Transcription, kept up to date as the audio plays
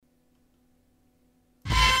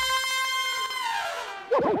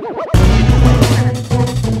Alrighty.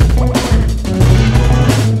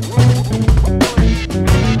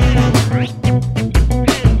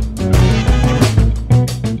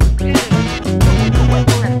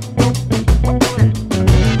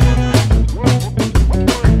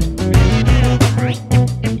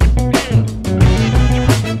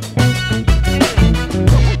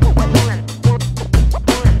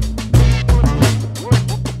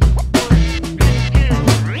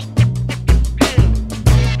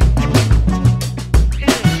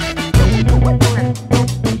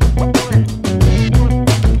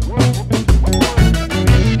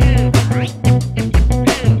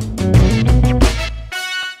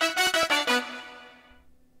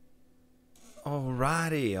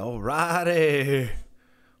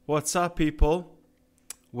 What's up, people?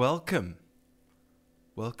 Welcome.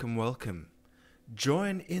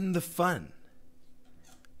 Join in the fun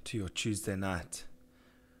to your Tuesday night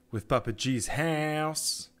with Papa G's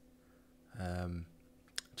house.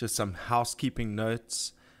 Just some housekeeping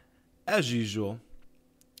notes. As usual,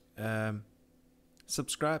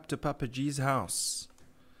 subscribe to Papa G's house.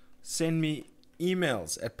 Send me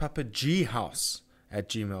emails at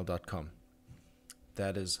papaghouse@gmail.com.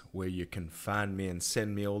 That is where you can find me and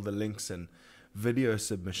send me all the links and video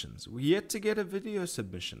submissions. We're yet to get a video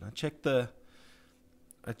submission. I checked the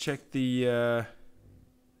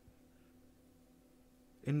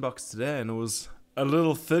inbox today and it was a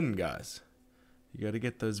little thin, guys. You got to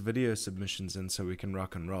get those video submissions in so we can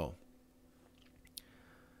rock and roll.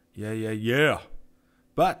 Yeah.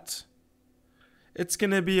 But it's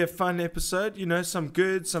going to be a fun episode. You know, some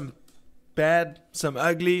good, some bad, some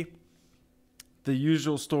ugly. The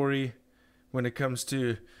usual story when it comes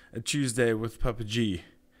to a Tuesday with Papa G.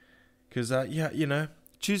 Because,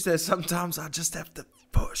 Tuesdays sometimes I just have to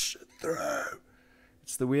push through.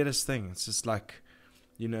 It's the weirdest thing. It's just like,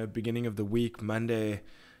 beginning of the week, Monday.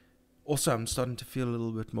 Also, I'm starting to feel a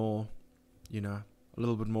little bit more, a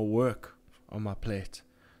little bit more work on my plate.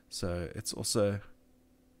 So it's also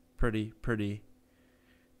pretty,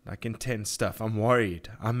 like, intense stuff. I'm worried.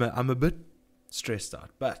 I'm a bit stressed out.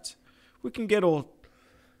 But we can get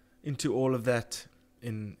into all of that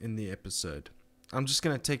in the episode. I'm just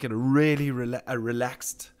going to take it a really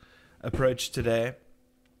relaxed approach today.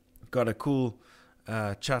 Got a cool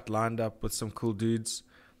chat lined up with some cool dudes.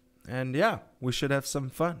 And yeah, we should have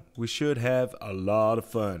some fun. We should have a lot of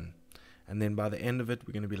fun. And then by the end of it,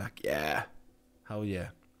 we're going to be like, yeah, hell yeah.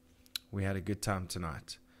 We had a good time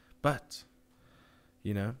tonight. But,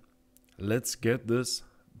 let's get this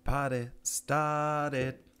party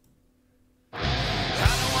started. I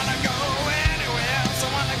don't wanna go anywhere else. I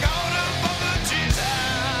wanna go to Baba Jesus.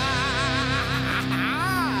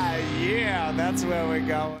 Yeah, that's where we're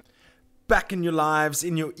going. Back in your lives,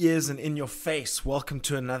 in your ears, and in your face. Welcome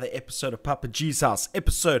to another episode of Papa G's House,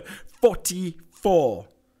 episode 44.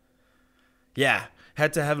 Yeah,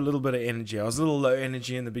 had to have a little bit of energy. I was a little low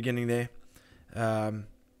energy in the beginning there. How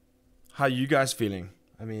are you guys feeling?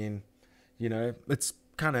 I mean, it's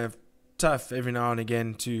kind of tough every now and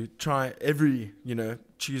again to try every,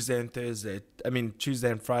 Tuesday and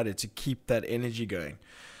Friday to keep that energy going.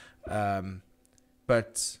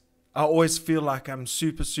 But I always feel like I'm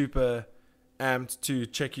super amped to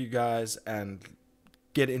check you guys and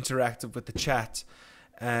get interactive with the chat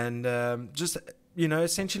and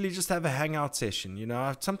essentially just have a hangout session.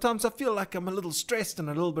 Sometimes I feel like I'm a little stressed and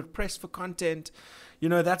a little bit pressed for content.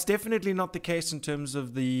 That's definitely not the case in terms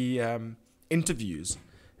of the interviews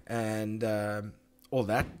and all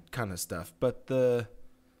that kind of stuff. But the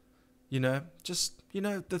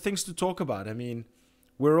things to talk about. I mean,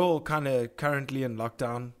 we're all kind of currently in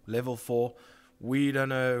lockdown, level 4. We don't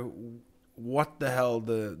know what the hell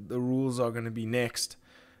the rules are going to be next.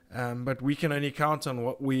 But we can only count on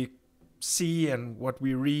what we see and what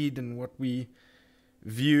we read and what we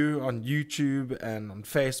view on YouTube and on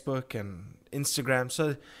Facebook and Instagram.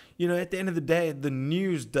 So, at the end of the day, the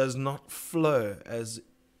news does not flow as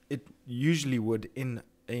it usually would in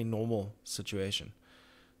a normal situation.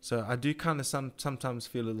 So I do kind of sometimes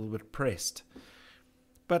feel a little bit pressed.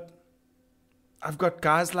 But I've got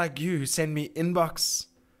guys like you who send me inbox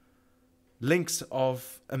links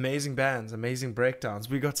of amazing bands, amazing breakdowns.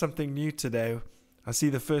 We got something new today. I see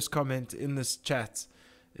the first comment in this chat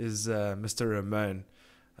is Mr. Ramon.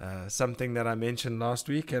 Something that I mentioned last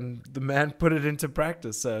week, and the man put it into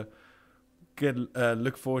practice. So good,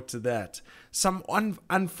 look forward to that. Some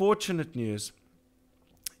unfortunate news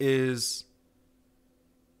is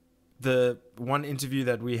the one interview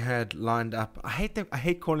that we had lined up. I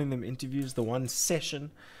hate calling them interviews. The one session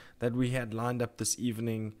that we had lined up this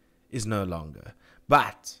evening is no longer.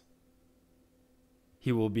 But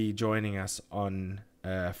he will be joining us on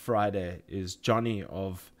Friday is Johnny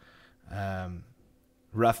of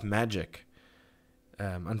Rough Magic.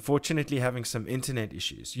 Unfortunately having some internet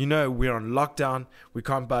issues. You know, we're on lockdown. We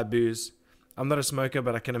can't buy booze. I'm not a smoker,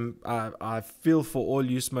 but I feel for all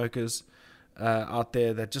you smokers out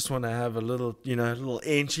there that just want to have a little, a little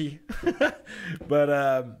anchy.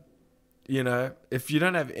 But, if you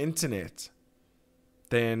don't have internet,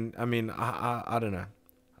 then, I don't know.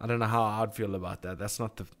 I don't know how I'd feel about that. That's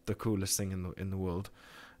not the coolest thing in the world.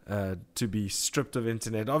 To be stripped of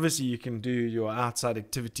internet. Obviously, you can do your outside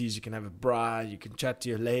activities. You can have a braai. You can chat to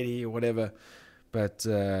your lady or whatever. But,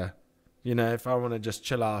 if I want to just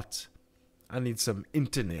chill out, I need some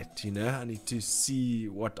internet, I need to see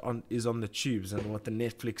what is on the tubes and what the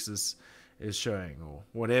Netflix is showing or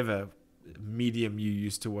whatever medium you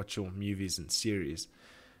use to watch your movies and series.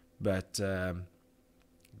 But,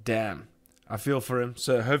 damn, I feel for him.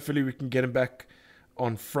 So hopefully we can get him back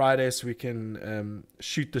on Friday so we can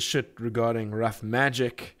shoot the shit regarding Rough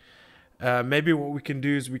Magic. Maybe what we can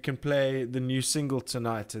do is we can play the new single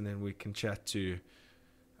tonight and then we can chat to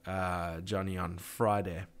Johnny on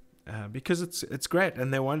Friday. Because it's great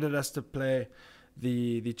and they wanted us to play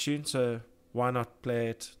the tune, so why not play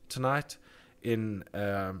it tonight in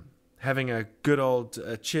having a good old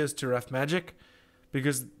cheers to Rough Magic,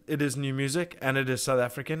 because it is new music and it is South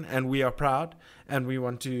African and we are proud and we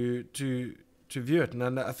want to view it.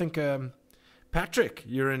 And I think Patrick,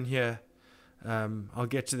 you're in here. I'll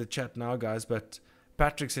get to the chat now, guys, but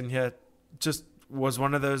Patrick's in here. Just was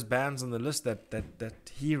one of those bands on the list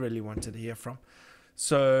that he really wanted to hear from.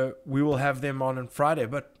 So we will have them on Friday.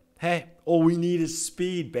 But hey, all we need is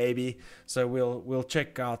speed, baby. So we'll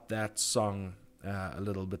check out that song a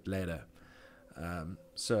little bit later.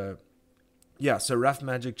 So Rough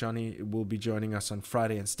Magic Johnny will be joining us on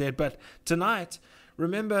Friday instead. But tonight,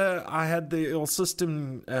 remember I had the All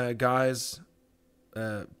System guys.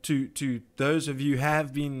 To those of you who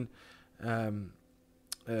have been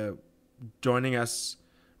joining us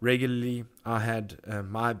regularly, I had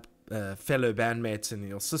my fellow bandmates in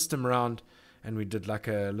the All System round, and we did like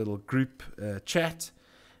a little group chat,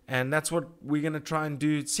 and that's what we're going to try and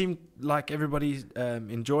do. It seemed like everybody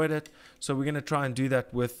enjoyed it, so we're going to try and do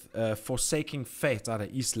that with Forsaking Fate out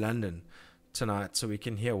of East London tonight, so we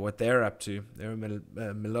can hear what they're up to. They're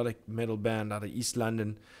a melodic metal band out of East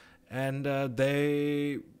London, and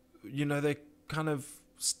they kind of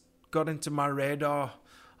got into my radar.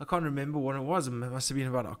 I can't remember what it was. It must have been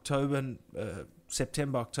about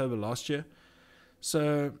September, October last year.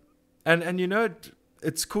 So, and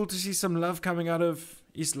it's cool to see some love coming out of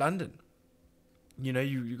East London. We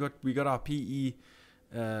got our PE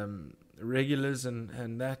regulars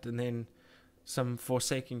and that, and then some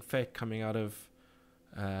Forsaking Fate coming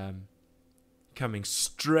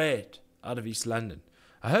straight out of East London.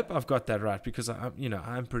 I hope I've got that right, because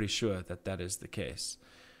I'm pretty sure that is the case.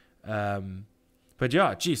 But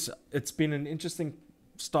yeah, geez, it's been an interesting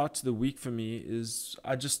start to the week for me. Is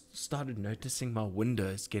I just started noticing my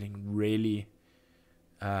windows getting really,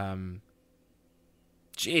 they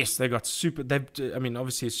got super.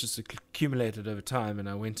 Obviously it's just accumulated over time, and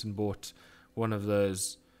I went and bought one of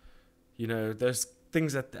those, those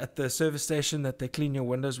things at the service station that they clean your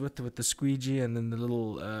windows with the squeegee and then the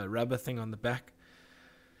little rubber thing on the back.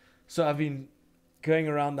 So I've been going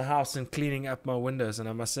around the house and cleaning up my windows, and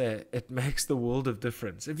I must say it makes the world of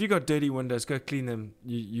difference. If you got dirty windows, go clean them.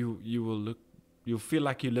 You'll feel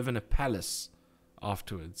like you live in a palace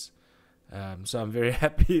afterwards. So I'm very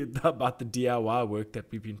happy about the DIY work that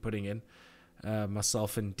we've been putting in,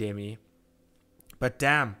 myself and Demi. But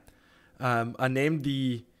damn, I named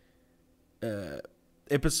the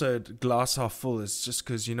episode Glass Half Full is just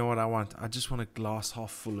because you know what I want. I just want a glass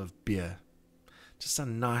half full of beer, just a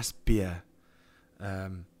nice beer.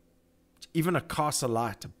 Even a Castle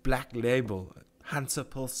Light, a Black Label, Hansa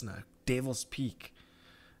Pilsner, Devil's Peak,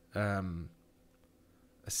 a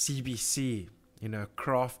CBC,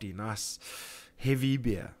 crafty, nice, heavy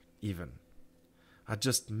beer even. I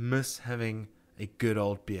just miss having a good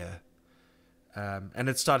old beer. And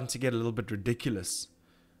it's starting to get a little bit ridiculous.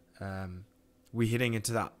 We're heading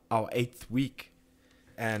into our 8th week,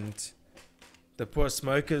 and the poor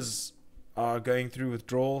smokers are going through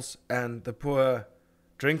withdrawals, and the poor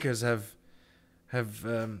drinkers have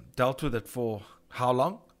dealt with it for how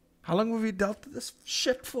long? How long have we dealt with this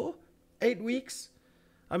shit for? 8 weeks?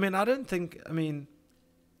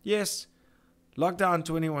 Yes, lockdown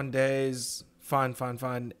 21 days, fine.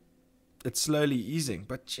 It's slowly easing,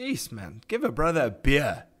 but jeez, man, give a brother a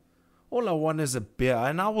beer. All I want is a beer,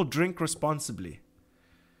 and I will drink responsibly.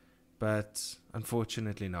 But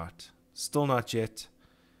unfortunately not. Still not yet.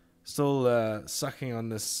 Still sucking on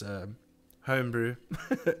this homebrew.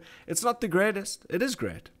 It's not the greatest. It is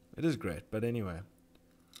great. It is great. But anyway.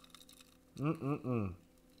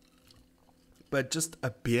 But just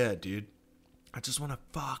a beer, dude. I just want a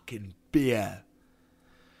fucking beer.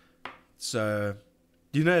 So,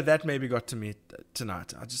 you know, that maybe got to me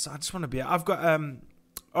tonight. I just want a beer. I've got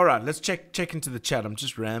all right, let's check into the chat. I'm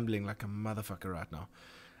just rambling like a motherfucker right now.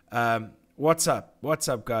 What's up? What's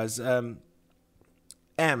up, guys?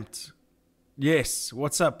 Amped. Yes,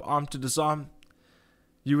 what's up? Armed to disarm.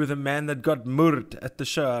 You were the man that got murdered at the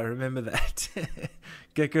show. I remember that.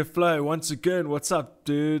 Gecko Flow, once again, what's up,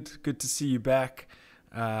 dude? Good to see you back.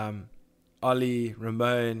 Ollie,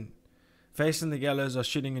 Ramon, Facing the Gallows are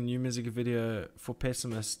shooting a new music video for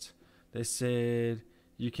Pessimist. They said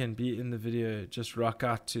you can be in the video, just rock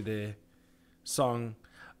out to their song.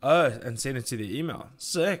 Oh, and send it to the email.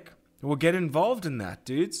 Sick. We'll get involved in that,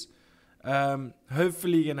 dudes.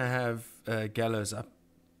 Hopefully gonna have Gallows up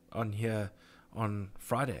on here on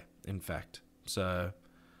Friday, in fact. So,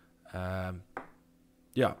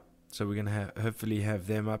 yeah. So we're gonna hopefully have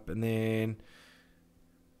them up, and then,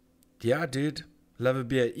 yeah, dude, love a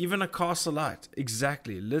beer, even a Castle Light.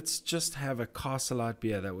 Exactly. Let's just have a Castle Light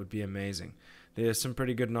beer. That would be amazing. There's some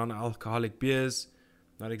pretty good non-alcoholic beers.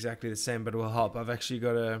 Not exactly the same, but will help. I've actually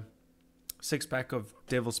got a 6-pack of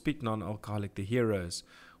Devil's Peak non-alcoholic, the Heroes,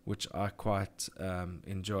 which I quite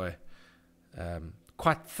enjoy,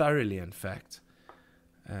 quite thoroughly, in fact.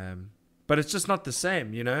 But it's just not the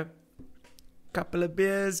same, you know. Couple of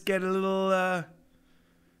beers, get a little,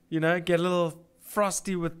 get a little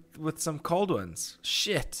frosty with some cold ones.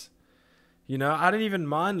 Shit, you know, I don't even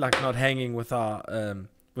mind like not hanging with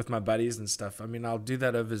with my buddies and stuff. I mean, I'll do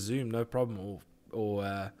that over Zoom, no problem.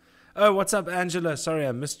 Or oh, what's up, Angela? Sorry,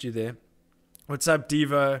 I missed you there. What's up,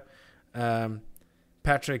 Devo?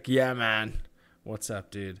 Patrick, yeah, man. What's up,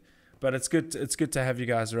 dude? But it's good to have you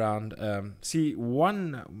guys around. See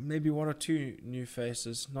maybe one or two new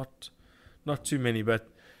faces, not too many, but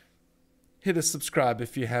hit a subscribe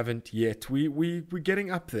if you haven't yet. We're getting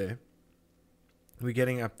up there. We're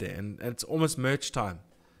getting up there, and it's almost merch time.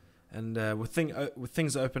 And with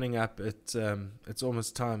things opening up, it's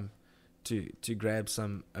almost time to grab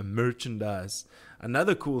some merchandise.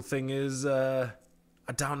 Another cool thing is I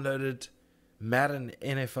downloaded Madden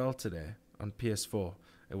NFL today on PS4.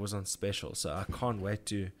 It was on special, so I can't wait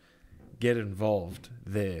to get involved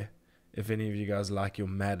there. If any of you guys like your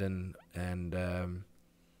Madden and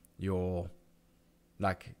your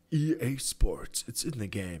like EA Sports, it's in the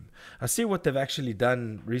game. I see what they've actually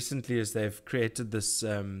done recently is they've created this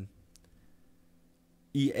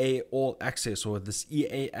EA All Access, or this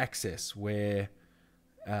EA Access, where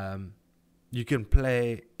you can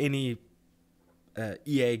play any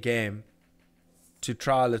EA game to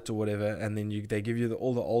trial it or whatever, and then they give you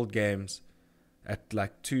all the old games at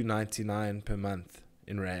like $2.99 per month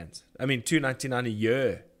in rands. I mean $2.99 a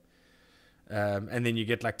year, and then you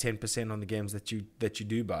get like 10% on the games that you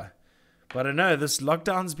do buy. But I know this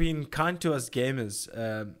lockdown's been kind to us gamers,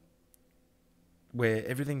 where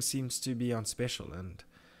everything seems to be on special, and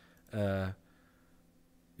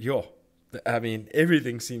I mean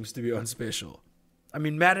everything seems to be on special. I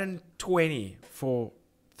mean Madden 20 for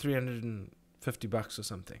 $350 or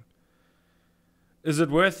something. Is it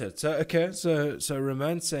worth it? So okay, so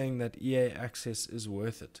Ramon's saying that EA Access is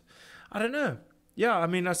worth it. I don't know. Yeah, I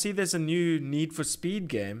mean I see there's a new Need for Speed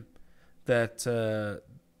game that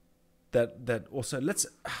also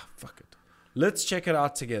fuck it. Let's check it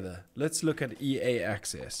out together. Let's look at EA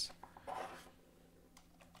Access.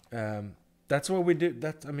 That's what we do.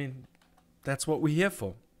 That's what we're here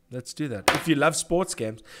for. Let's do that. If you love sports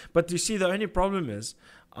games. But you see, the only problem is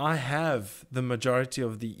I have the majority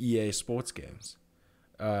of the EA sports games.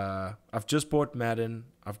 I've just bought Madden.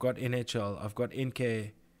 I've got NHL. I've got NK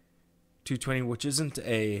 220, which isn't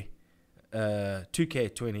a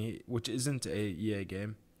 2K20, which isn't a EA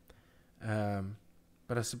game.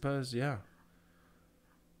 But I suppose, yeah.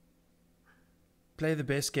 Play the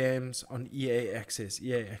best games on EA Access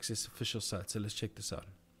official site. So let's check this out.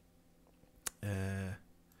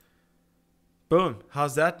 Boom.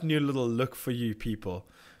 How's that new little look for you people?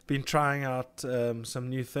 Been trying out some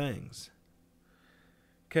new things.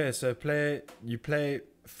 Okay, so you play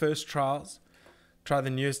first trials. Try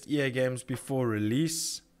the newest EA games before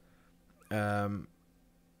release.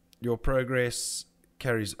 Your progress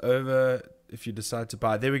carries over if you decide to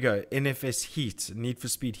buy. There we go. NFS Heat. Need for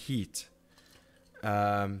Speed Heat.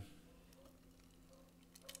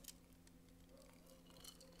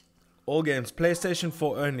 All games. PlayStation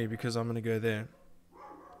 4 only, because I'm going to go there.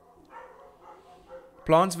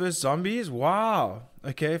 Plants vs Zombies. Wow.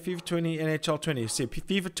 Okay, FIFA 20, NHL 20. See,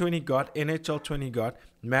 FIFA 20 got, NHL 20 got,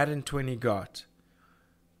 Madden 20 got.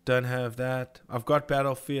 Don't have that. I've got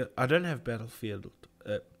Battlefield. I don't have Battlefield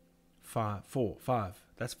 5.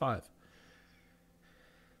 That's 5.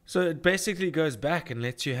 So it basically goes back and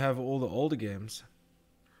lets you have all the older games.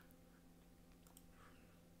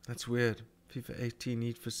 That's weird. FIFA 18,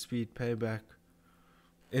 Need for Speed, Payback.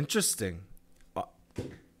 Interesting.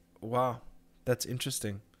 Wow, that's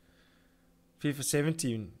interesting. FIFA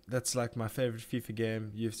 17, that's like my favorite FIFA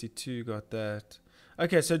game. UFC 2 got that.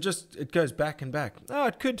 Okay, so just it goes back and back. Oh,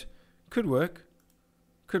 it could work.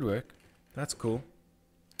 Could work. That's cool.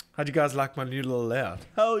 How'd you guys like my new little layout?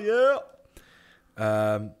 Hell yeah.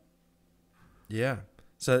 Yeah.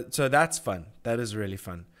 So that's fun. That is really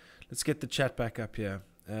fun. Let's get the chat back up here.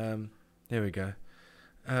 There we go.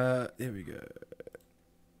 There we go.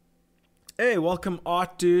 Hey, welcome,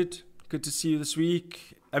 Art Dude. Good to see you this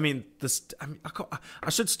week. I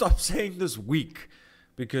should stop saying this week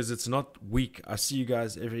because it's not week. I see you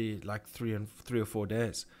guys every like 3 or 4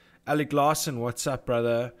 days. Alec Larson, what's up,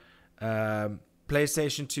 brother?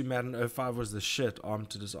 PlayStation 2 Madden 05 was the shit. Arm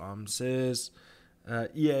to disarm says.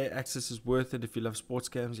 EA Access is worth it if you love sports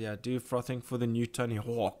games. Yeah, I do. Frothing for the new Tony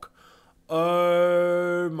Hawk.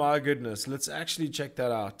 Oh my goodness. Let's actually check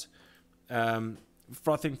that out.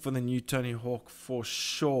 Frothing for the new Tony Hawk for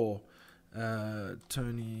sure.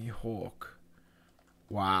 Tony Hawk.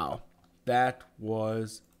 Wow. That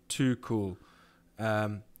was too cool.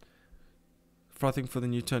 Frothing for the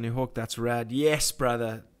new Tony Hawk. That's rad. Yes,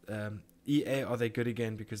 brother. EA, are they good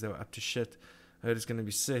again? Because they were up to shit. I heard it's going to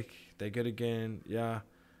be sick. They're good again. Yeah.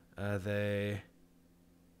 They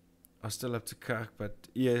are still up to cuck, but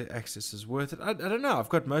EA Access is worth it. I don't know. I've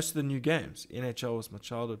got most of the new games. NHL was my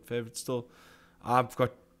childhood favorite still. I've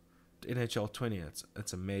got NHL 20.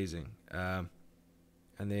 It's amazing. And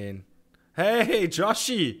then, hey,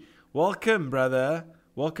 Joshy. Welcome, brother.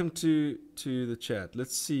 Welcome to the chat.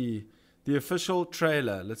 Let's see the official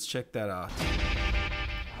trailer. Let's check that out.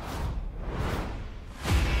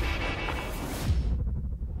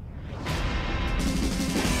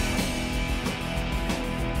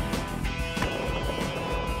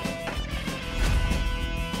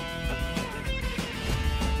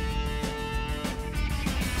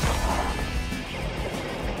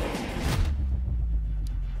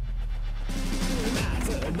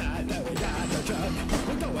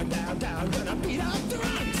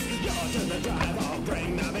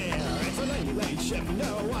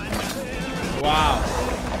 Wow,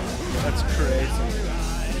 that's crazy.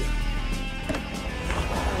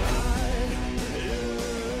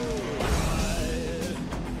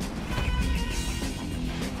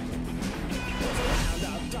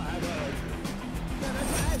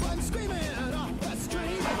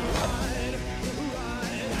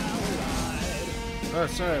 Oh,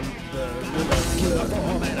 sorry, the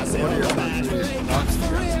audio is not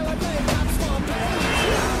really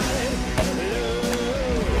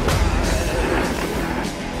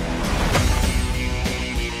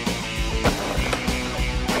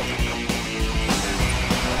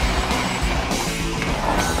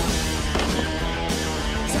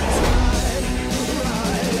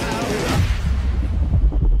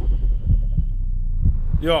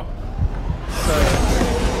yeah.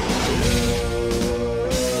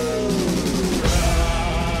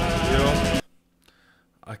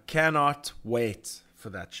 I cannot wait for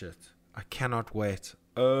that shit. I cannot wait.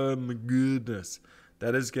 Oh my goodness.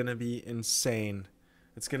 That is going to be insane.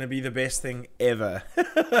 It's going to be the best thing ever.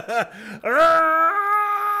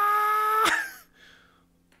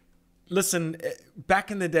 Listen,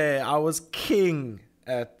 back in the day, I was king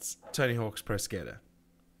at Tony Hawk's Pro Skater.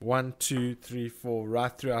 1, 2, 3, 4,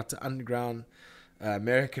 right throughout to Underground,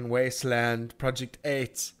 American Wasteland, Project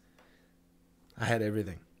 8. I had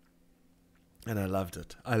everything. And I loved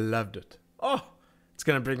it. I loved it. Oh, it's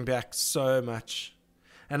going to bring back so much.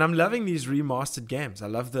 And I'm loving these remastered games. I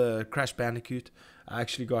love the Crash Bandicoot. I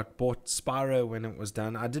actually bought Spyro when it was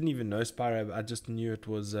done. I didn't even know Spyro, but I just knew it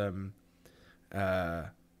was a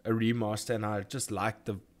remaster, and I just liked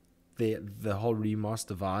the whole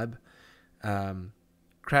remaster vibe.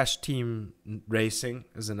 Crash Team Racing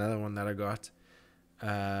is another one that I got.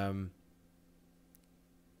 I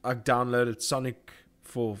downloaded Sonic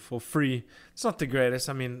for free. It's not the greatest.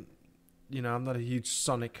 I mean, you know, I'm not a huge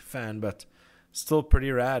Sonic fan, but still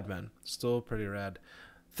pretty rad, man. Still pretty rad.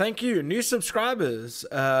 Thank you. New subscribers.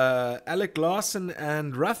 Alec Larson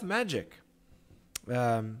and Rough Magic.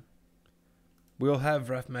 We'll have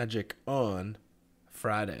Rough Magic on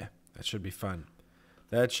Friday. That should be fun.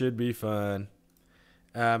 That should be fun.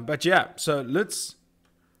 But yeah, so let's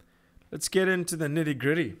let's get into the nitty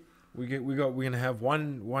gritty. We're gonna have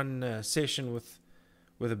one session with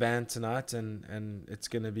a band tonight, and it's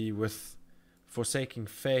gonna be with Forsaking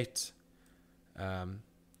Fate.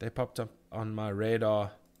 They popped up on my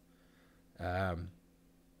radar a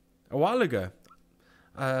while ago.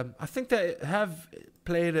 I think they have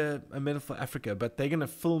played a Metal for Africa, but they're gonna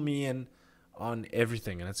fill me in on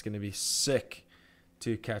everything, and it's gonna be sick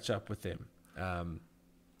to catch up with them.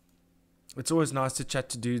 It's always nice to chat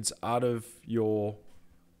to dudes out of your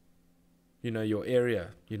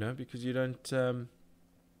area, because you don't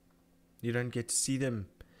get to see them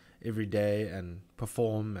every day and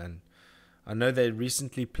perform. And I know they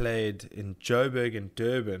recently played in Joburg and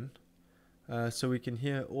Durban, so we can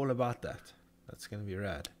hear all about that. That's going to be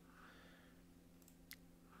rad.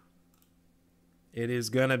 It is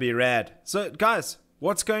going to be rad. So, guys,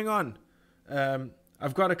 what's going on?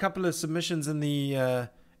 I've got a couple of submissions in the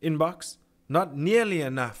inbox. Not nearly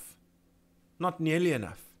enough.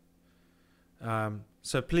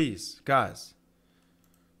 So please, guys,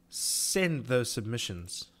 send those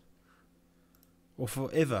submissions or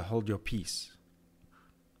forever hold your peace.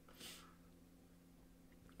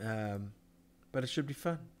 But it should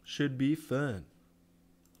be fun.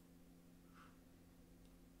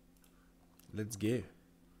 Let's go.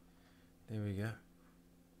 There we go.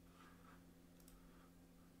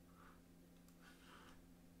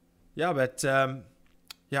 Yeah, but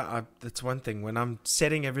that's one thing. When I'm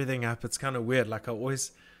setting everything up, it's kind of weird. Like I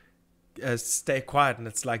always stay quiet, and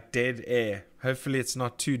it's like dead air. Hopefully, it's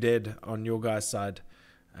not too dead on your guys' side.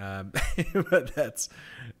 But that's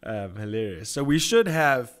hilarious. So we should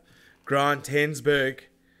have Grant Hensberg,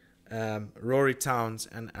 Rory Towns,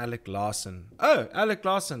 and Alec Larson. Oh, Alec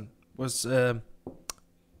Larson was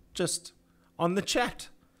just on the chat.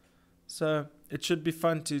 So it should be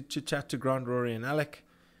fun to chat to Grant, Rory, and Alec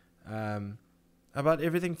about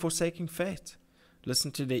everything Forsaking Fate.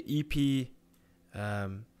 Listen to the EP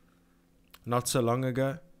not so long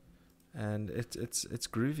ago, and it's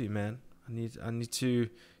groovy, man. I need to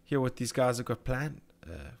hear what these guys have got planned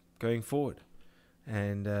going forward.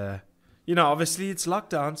 And obviously it's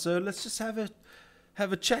lockdown, so let's just have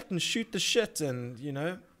a chat and shoot the shit, and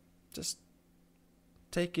just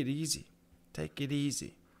take it easy.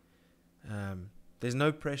 There's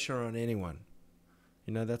no pressure on anyone.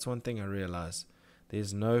 That's one thing I realize.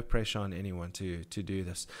 There's no pressure on anyone to do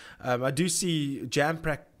this. I do see Jam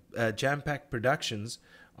Pack Productions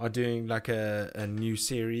are doing like a new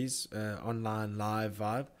series, online live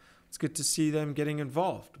vibe. It's good to see them getting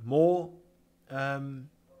involved. More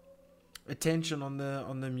attention on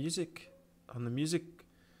the music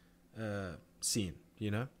scene.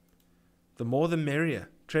 The more the merrier.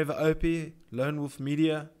 Trevor Opie, Lone Wolf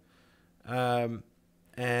Media, and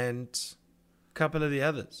a couple of the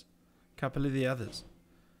others.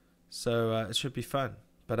 So it should be fun.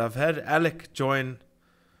 But I've had Alec join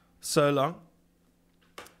so long.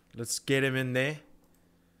 Let's get him in there.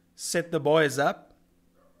 Set the boys up.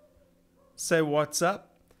 Say what's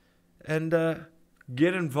up. And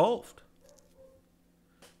get involved.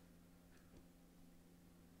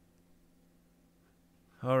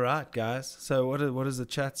 All right, guys. So what does the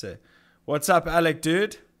chat say? What's up, Alec,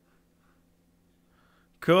 dude?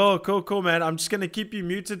 Cool, man. I'm just gonna keep you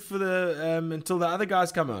muted for the until the other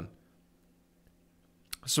guys come on.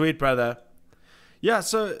 Sweet, brother. Yeah,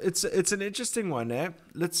 so it's an interesting one, eh?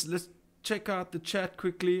 Let's check out the chat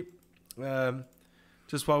quickly,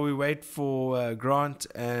 just while we wait for Grant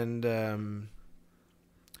and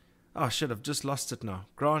oh shit, I've just lost it now.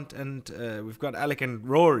 Grant and we've got Alec and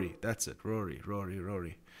Rory. That's it, Rory.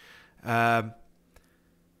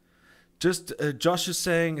 Josh is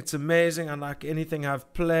saying it's amazing, unlike anything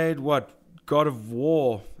I've played. What? God of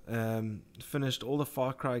War. Finished all the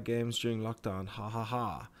Far Cry games during lockdown. Ha ha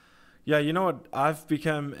ha. Yeah, you know what? I've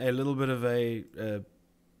become a little bit of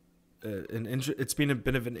it's been a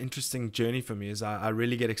bit of an interesting journey for me. Is I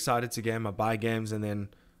really get excited to game. I buy games and then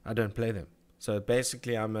I don't play them. So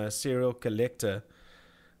basically, I'm a serial collector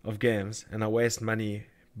of games, and I waste money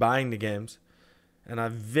buying the games. And I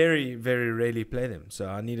very, very rarely play them. So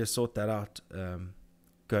I need to sort that out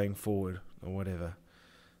going forward or whatever.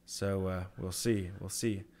 So we'll see.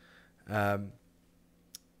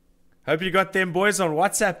 Hope you got them boys on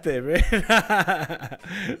WhatsApp there, man.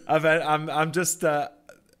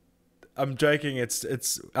 I'm joking.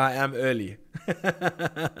 I am early.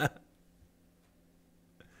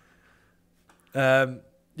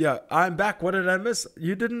 Yeah, I'm back. What did I miss?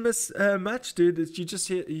 You didn't miss much, dude.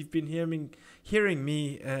 You've been hearing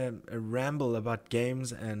me ramble about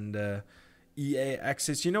games and EA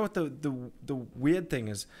access. You know what the weird thing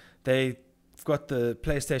is? They got the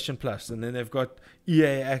PlayStation Plus, and then they've got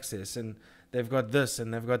EA Access, and they've got this,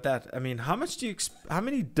 and they've got that. I mean, how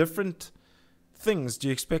many different things do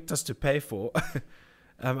you expect us to pay for?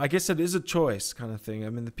 I guess it is a choice kind of thing. I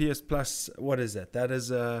mean, the PS Plus, what is that? That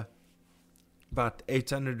is about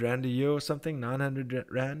 800 Rand a year or something, 900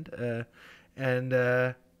 Rand.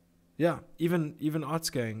 Yeah, even Art's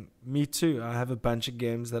going, me too. I have a bunch of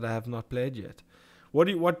games that I have not played yet. What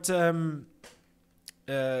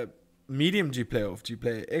medium do you play off? Do you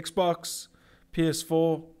play Xbox,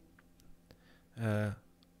 PS4?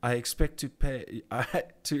 I expect to pay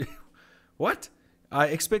what? I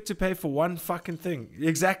expect to pay for one fucking thing.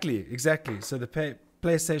 Exactly. So the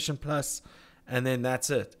PlayStation Plus, and then that's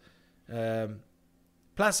it.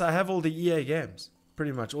 Plus, I have all the EA games,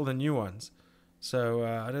 pretty much all the new ones. So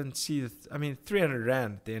I don't see. 300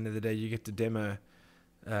 Rand at the end of the day, you get to demo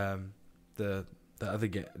the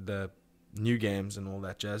new games and all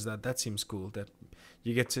that jazz. That seems cool. That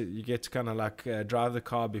you get to kind of like drive the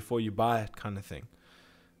car before you buy it, kind of thing.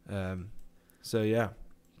 So yeah.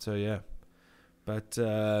 But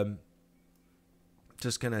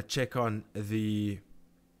just gonna check on the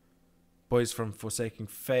boys from Forsaking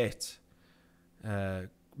Fate.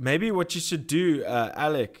 Maybe what you should do,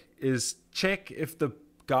 Alec, is check if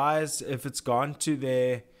it's gone to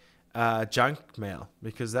their junk mail,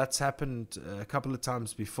 because that's happened a couple of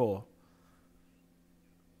times before.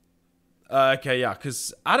 Okay, yeah,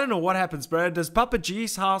 because I don't know what happens, bro. Does Papa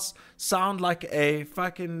G's house sound like a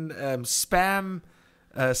fucking spam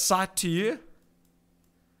site to you?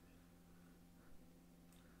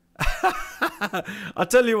 I'll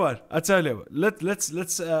tell you what.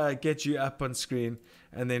 Let's get you up on screen,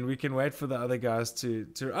 and then we can wait for the other guys to.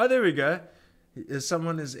 Oh, there we go.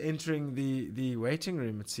 Someone is entering the waiting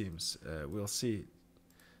room. It seems. We'll see.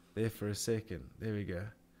 There for a second. There we go.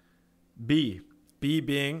 B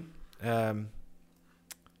being. Okay.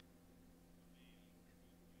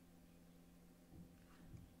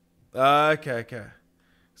 I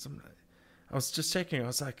was just checking. I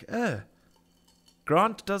was like,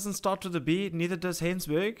 Grant doesn't start with a B, neither does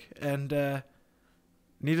Hensberg, and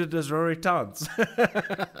neither does Rory Towns.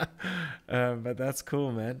 But that's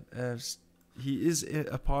cool, man. He is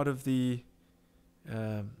a part of the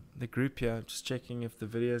group here. I'm just checking if the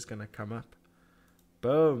video is going to come up.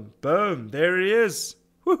 Boom. There he is.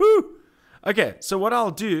 Woohoo! Okay, so what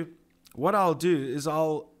I'll do is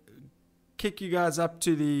I'll kick you guys up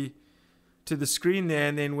to the screen there,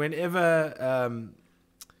 and then whenever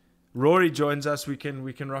Rory joins us, we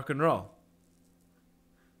can rock and roll.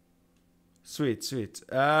 Sweet.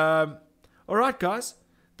 All right, guys.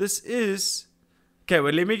 This is okay.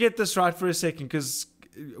 Well, let me get this right for a second, because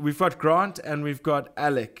we've got Grant and we've got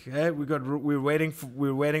Alec. Okay? We're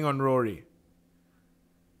waiting on Rory.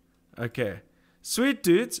 Okay. Sweet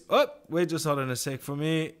dudes. Oh, wait, just hold on a sec for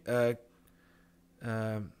me. I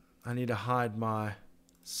need to hide my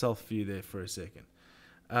self view there for a second.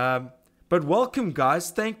 But welcome, guys.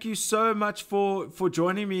 Thank you so much for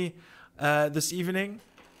joining me this evening.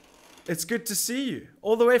 It's good to see you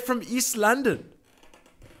all the way from East London.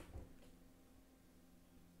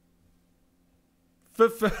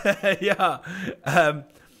 Yeah.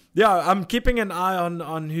 I'm keeping an eye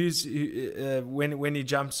on who's when he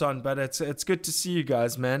jumps on, but it's good to see you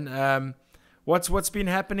guys, man. What's been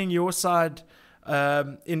happening your side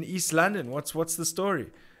in East London? What's the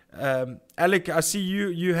story? Alec, I see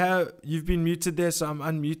you've been muted there, so I'm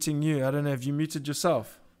unmuting you. I don't know if you muted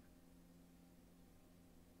yourself.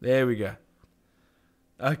 There we go.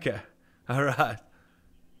 Okay. All right.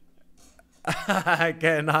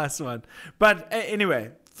 Okay, nice one. But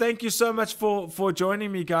anyway, thank you so much for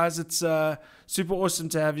joining me, guys. It's super awesome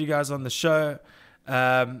to have you guys on the show.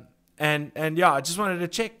 And yeah, I just wanted to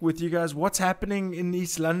check with you guys what's happening in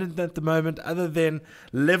East London at the moment, other than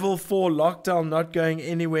level 4 lockdown, not going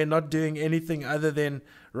anywhere, not doing anything other than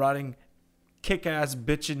writing kick-ass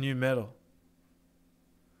bitchin' new metal.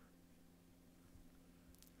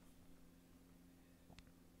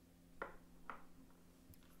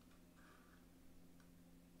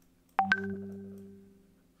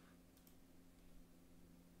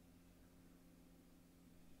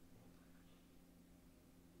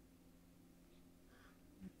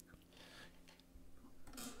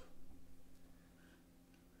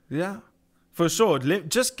 Yeah, for sure.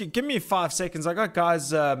 Just give me 5 seconds. I got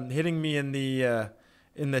guys hitting me in the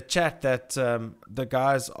chat that the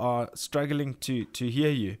guys are struggling to hear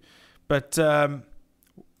you, but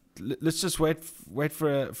let's just wait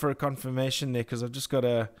for a confirmation there, because I've just got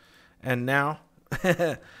a. And now,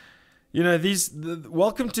 welcome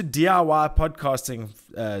to DIY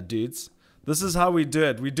podcasting, dudes. This is how we do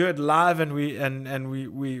it. We do it live, and we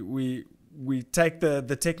we take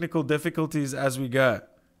the technical difficulties as we go.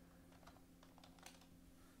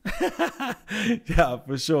 Yeah,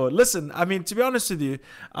 for sure. Listen, I mean, to be honest with you,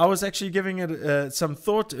 I was actually giving it some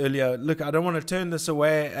thought earlier. Look, I don't want to turn this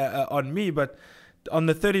away on me, but on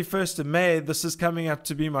the 31st of May, this is coming up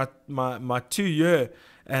to be my 2-year,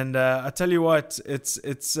 and I tell you what, it's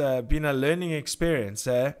been a learning experience,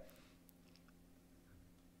 eh?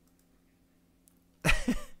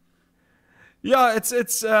 Yeah,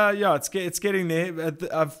 it's getting there.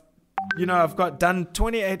 I've got done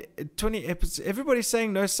 20 episodes. Everybody's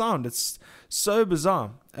saying no sound. It's so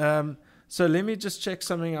bizarre. So let me just check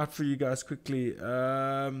something out for you guys quickly.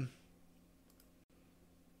 All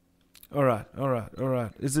right.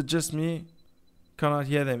 Is it just me? Cannot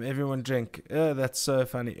hear them. Everyone drink. That's so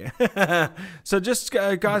funny. So just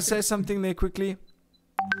guys, say something there quickly.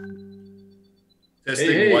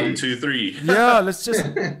 Testing Hey. 1, 2, 3. Yeah, let's just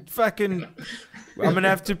fucking. I'm gonna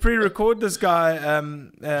have to pre-record this guy.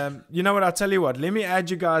 You know what? I'll tell you what. Let me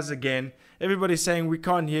add you guys again. Everybody's saying we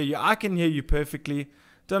can't hear you. I can hear you perfectly.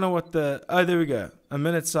 Don't know what the. Oh, there we go. A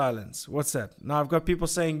minute silence. What's that? Now I've got people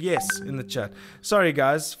saying yes in the chat. Sorry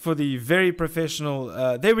guys for the very professional.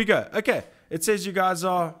 There we go. Okay, it says you guys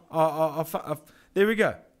are there we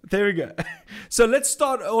go. There we go. So let's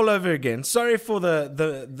start all over again. Sorry for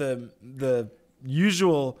the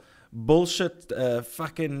usual bullshit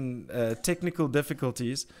fucking technical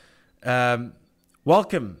difficulties.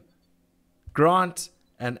 Welcome Grant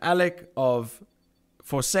and Alec of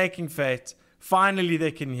Forsaking Fate. Finally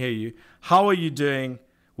they can hear you. How are you doing?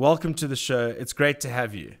 Welcome to the show. It's great to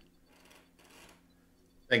have you.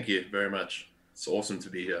 Thank you very much. It's awesome to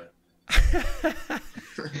be here.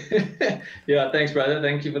 Yeah, thanks, brother.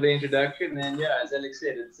 Thank you for the introduction. And yeah, as Alex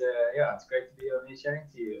said, it's great to be on here chatting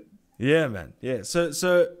to you. Yeah, man. Yeah.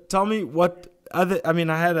 So tell me what other. I mean,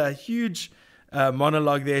 I had a huge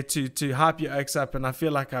monologue there to hype your oaks up, and I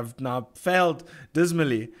feel like I've now failed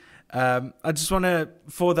dismally. I just want to,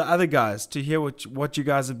 for the other guys, to hear what you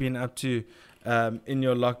guys have been up to in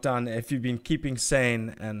your lockdown, if you've been keeping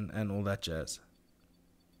sane and all that jazz.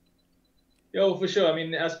 Yeah, well, for sure. I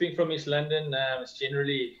mean, us being from East London, it's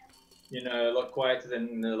generally, a lot quieter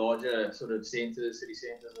than the larger sort of centers, city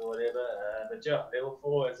centers or whatever. But yeah, level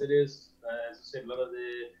 4 as it is. As I said, a lot of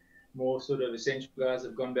the more sort of essential guys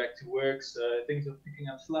have gone back to work, so things are picking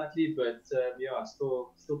up slightly. But yeah,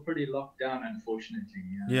 still pretty locked down, unfortunately.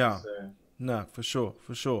 Yeah. So, No, for sure.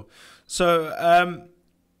 So,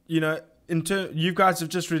 you guys have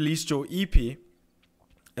just released your EP.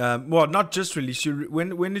 Well, not just released.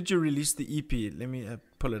 When did you release the EP? Let me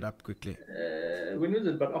pull it up quickly. when was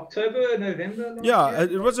it? But October, November? last Yeah,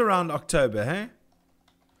 year? it was around October, hey?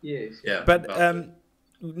 Yes. Yeah. But about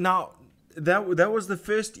now that was the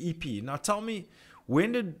first EP. Now tell me,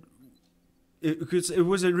 when did because it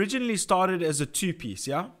was originally started as a 2-piece,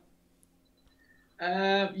 yeah?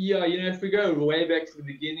 Yeah, if we go way back to the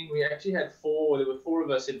beginning, we actually had there were 4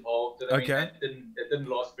 of us involved. And I mean, Okay. that didn't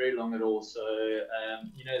last very long at all. So,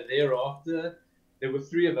 thereafter, there were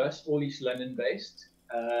 3 of us, all East London based.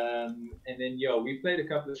 And then, yeah, we played a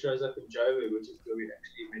couple of shows up in Joburg, which is where we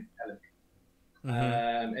actually met Alec.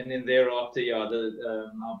 And then thereafter, yeah,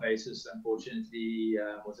 our bassist unfortunately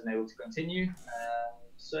wasn't able to continue.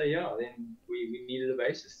 So, yeah, then we needed a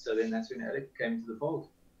bassist. So then that's when Alec came to the fold.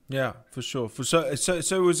 Yeah, for sure. So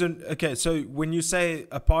it was okay. So when you say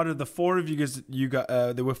a part of the 4 of you guys,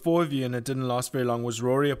 there were 4 of you, and it didn't last very long. Was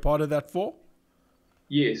Rory a part of that 4?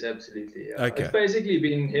 Yes, absolutely. Yeah. Okay. It's basically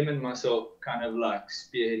been him and myself kind of like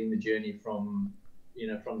spearheading the journey from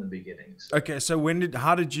the beginnings. Okay. So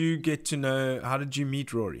how did you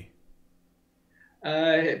meet Rory?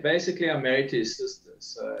 Basically, I'm married to his sister.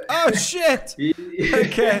 So Oh shit!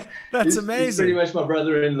 Okay, that's he's amazing. pretty much my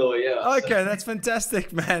brother-in-law. Yeah. Okay, that's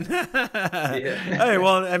fantastic, man. Yeah. Hey,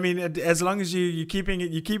 well, I mean, as long as you keep it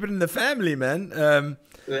in the family, man.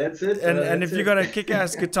 That's it. And that's if you it. got a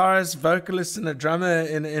kick-ass guitarist, vocalist, and a drummer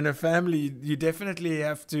in a family, you definitely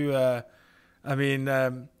have to.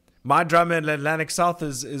 My drummer in Atlantic South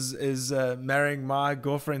is marrying my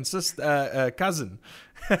girlfriend's sister cousin.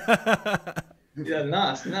 Yeah,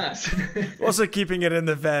 nice. Also keeping it in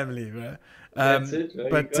the family, bro. That's it. Well, you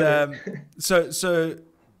But got it. so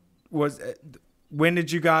when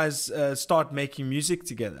did you guys start making music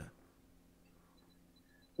together?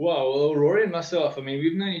 Wow, well, Rory and myself, I mean,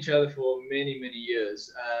 we've known each other for many, many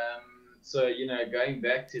years. So, going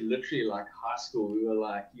back to literally like high school,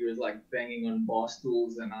 he was like banging on bar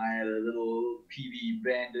stools and I had a little PV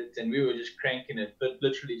Bandit and we were just cranking it, but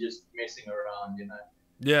literally just messing around,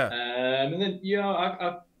 Yeah. And then,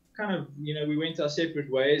 I kind of, we went our separate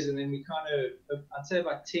ways, and then we kind of, I'd say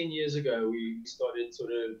about 10 years ago, we started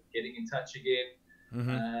sort of getting in touch again.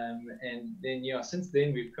 And then, since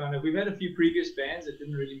then we've had a few previous bands that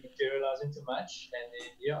didn't really materialize into much. And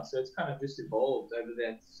then, so it's kind of just evolved over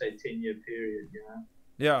that, say, 10-year period,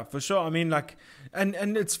 Yeah, for sure. I mean, like, and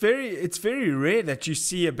it's very rare that you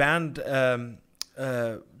see a band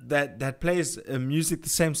that plays music the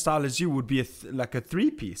same style as you would be like a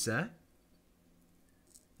three-piece, eh?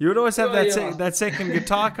 You would always have that second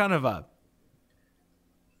guitar kind of vibe.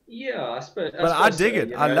 Yeah, I suppose. But I dig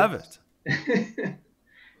it. I love it.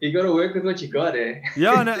 You got to work with what you got, eh?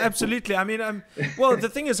 Yeah, no, absolutely. I mean, well, the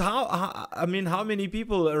thing is, how many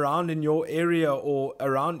people around in your area or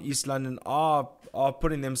around East London are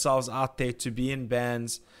putting themselves out there to be in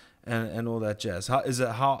bands and all that jazz? Is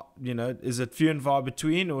it few and far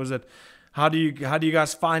between, or is it? How do you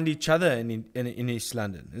guys find each other in East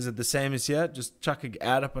London? Is it the same as here? Just chuck an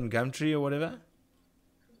ad up on Gumtree or whatever?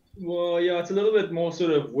 Well, yeah, it's a little bit more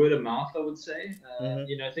sort of word of mouth, I would say.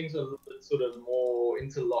 Things are a little bit sort of more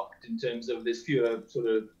interlocked in terms of there's fewer sort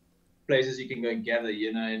of places you can go and gather,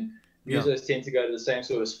 and musos tend to go to the same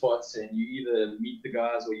sort of spots, and you either meet the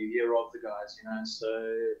guys or you hear of the guys,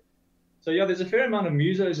 So yeah, there's a fair amount of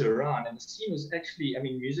musos around, and the scene was actually,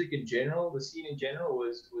 music in general, the scene in general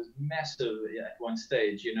was massive at one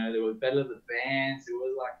stage. There was Battle of the Bands, there was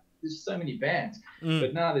there's so many bands,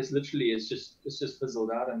 but now there's literally it's just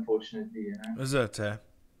fizzled out, unfortunately. Is it?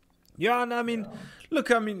 Yeah, and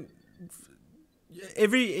look,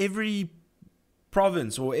 every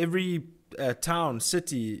province or every town,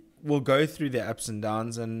 city will go through their ups and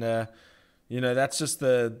downs, and that's just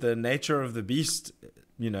the nature of the beast,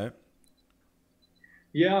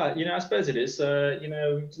 Yeah, I suppose it is. To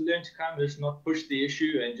learn to kind of just not push the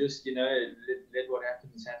issue and just, let what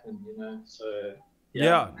happens happen, So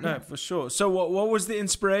yeah, no, for sure. So what was the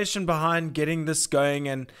inspiration behind getting this going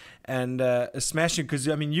and smashing? Because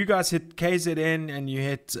you guys hit KZN and you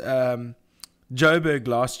hit Joburg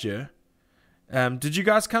last year. Did you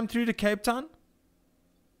guys come through to Cape Town?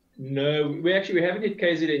 No, we haven't hit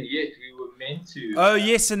KZN yet. We were meant to. Oh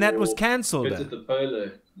yes, and that was cancelled. At the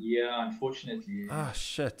Polo. Yeah, unfortunately. Oh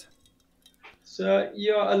shit. So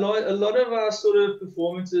yeah, a lot of our sort of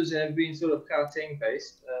performances have been sort of Gauteng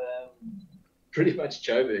based. Pretty much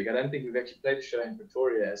Joburg. I don't think we've actually played a show in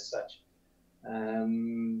Pretoria as such.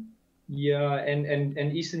 And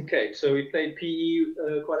Eastern Cape. So we played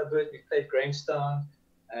PE quite a bit. We played Grahamstown,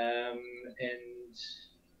 and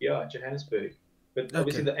Johannesburg. But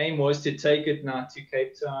obviously the aim was to take it now to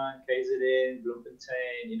Cape Town, KZN,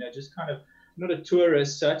 Bloemfontein. Just kind of not a tour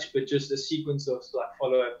as such, but just a sequence of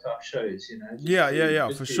follow-up type shows.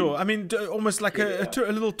 For sure. Almost like a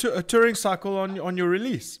little touring cycle on your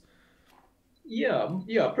release.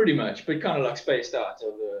 Yeah, pretty much, but kind of spaced out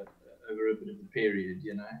over a bit of a period,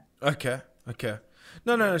 Okay.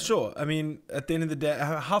 No, sure. At the end of the day,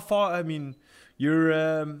 how far?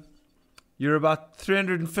 You're about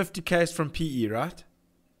 350 km from PE, right?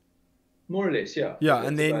 More or less, yeah. Yeah,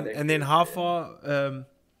 and then how far?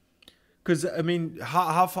 Because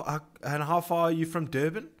how far are you from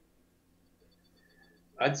Durban?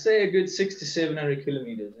 I'd say a good 600 to 700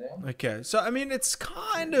 kilometers. Yeah? Okay, so it's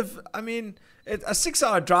kind of a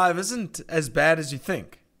 6-hour drive isn't as bad as you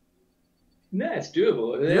think. No, it's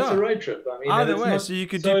doable. It's a road trip. Either way, so you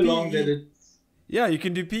could do PE. Long that it's... Yeah, you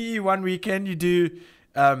can do PE one weekend. You do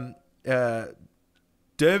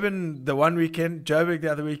Durban the one weekend, Joburg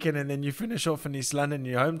the other weekend, and then you finish off in East London,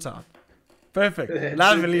 your hometown. Perfect.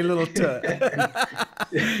 Lovely little tour.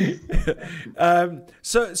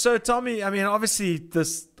 So Tommy, obviously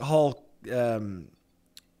this whole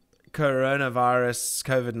coronavirus,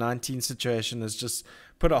 COVID-19 situation has just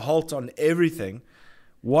put a halt on everything.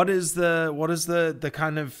 What is the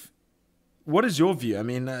kind of, what is your view?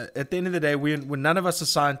 At the end of the day, we're none of us are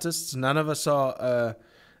scientists. None of us are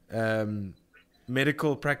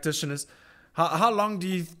medical practitioners. How long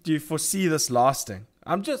do you foresee this lasting?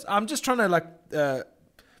 I'm just trying to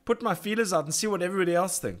put my feelers out and see what everybody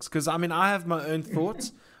else thinks, because I have my own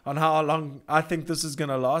thoughts on how long I think this is going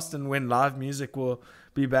to last and when live music will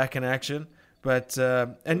be back in action. But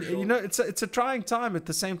it's a trying time at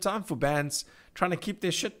the same time for bands trying to keep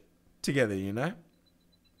their shit together.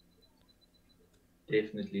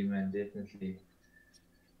 Definitely, man, definitely.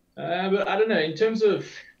 But I don't know, in terms of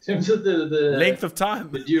the length of time,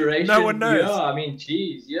 the duration. No one knows.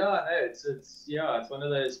 Yeah, it's one of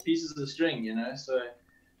those pieces of string, So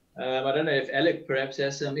I don't know if Alec perhaps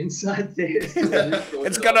has some insight there.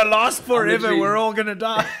 It's gonna last forever. We're all gonna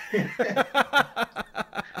die.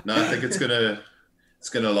 No, I think it's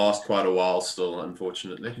gonna last quite a while still,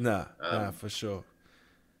 unfortunately. No, for sure.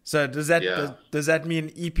 So does that Yeah. does that mean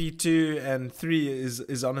EP2 and 3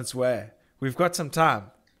 is on its way? We've got some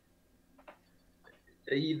time.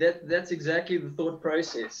 That's exactly the thought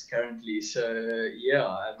process currently. So yeah,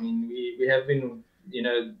 I mean, we have been,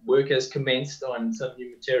 work has commenced on some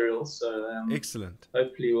new materials. So Excellent.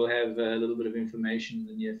 hopefully we'll have a little bit of information in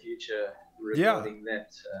the near future regarding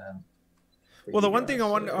that. For Well, the you one guys. thing I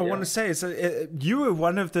want So, to say is you were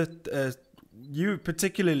one of the you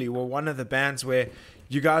particularly were one of the bands where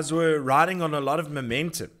you guys were riding on a lot of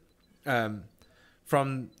momentum,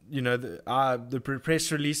 from the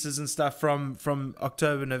press releases and stuff from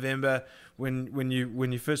October, November, when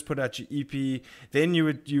you first put out your EP. Then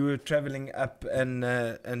you were traveling up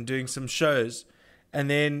and doing some shows, and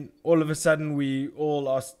then all of a sudden we all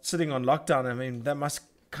are sitting on lockdown. I mean, that must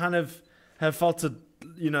kind of have felt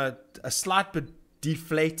a slight bit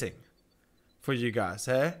deflating for you guys,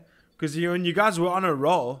 hey? Because you guys were on a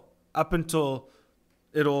roll up until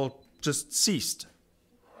it all just ceased.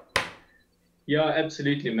 Yeah,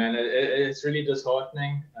 absolutely, man. It's really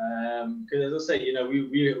disheartening. Because as I say, we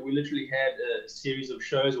literally had a series of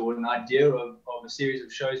shows, or an idea of a series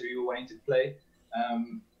of shows we were wanting to play. I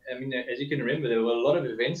mean, as you can remember, there were a lot of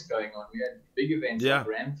events going on. We had big events like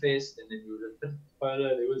Ramfest, and then we were at Pit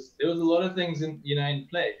Polo. There was a lot of things in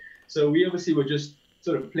play. So we obviously were just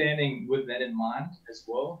sort of planning with that in mind as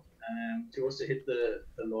well, to also hit the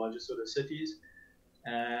larger sort of cities.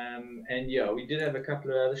 And yeah, we did have a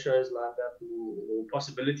couple of other shows lined up, or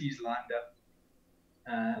possibilities lined up.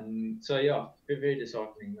 So yeah, very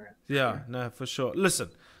disheartening, man. Yeah, no, for sure. Listen,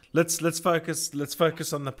 let's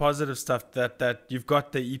focus on the positive stuff that you've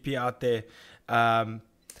got the EP out there.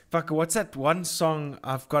 What's that one song?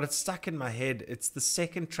 I've got it stuck in my head. It's the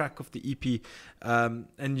second track of the EP,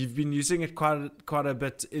 and you've been using it quite a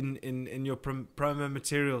bit in your promo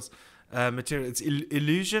materials. It's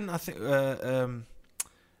Illusion, I think.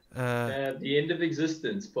 The End of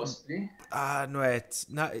Existence, possibly. No,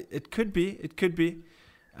 it could be.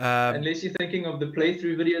 Unless you're thinking of the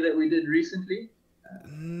playthrough video that we did recently.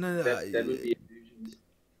 No, that would be Illusions.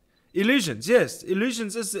 Illusions, yes.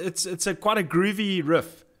 Illusions it's quite a groovy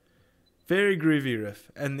riff. Very groovy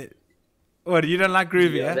riff. And what, you don't like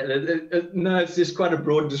groovy, No, it's just quite a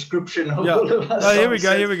broad description of yeah. all of us. Oh, here we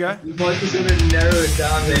go. You might just sort of narrow it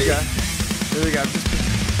down there. Here we go.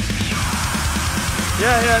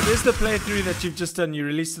 Yeah, there's the playthrough that you've just done. You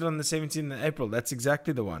released it on the 17th of April. That's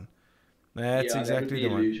exactly the one. That's exactly the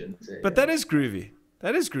one. Illusions, yeah. But that is groovy.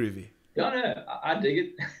 Yeah, no, I dig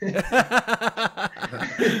it.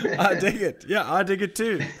 I dig it. Yeah, I dig it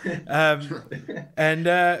too.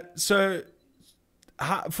 So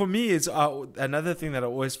for me, it's another thing that I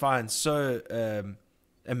always find so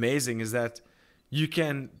amazing is that you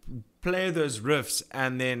can play those riffs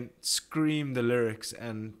and then scream the lyrics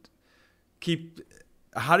and keep.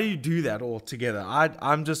 How do you do that all together?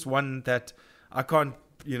 I'm just one that I can't,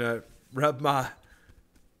 rub my.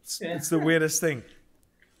 It's the weirdest thing.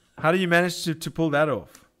 How do you manage to pull that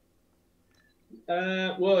off?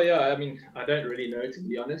 Well, yeah, I mean, I don't really know, to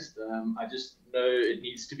be honest. I just know it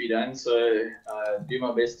needs to be done, so do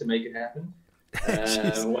my best to make it happen.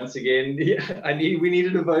 Once again, we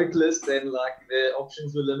needed a vocalist, and like the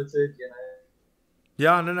options were limited,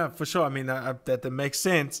 Yeah, no, for sure. I mean, that makes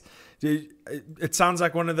sense. It sounds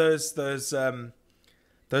like one of those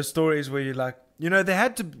stories where you're like, we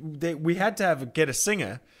had to get a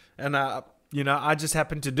singer, and I just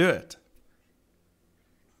happened to do it.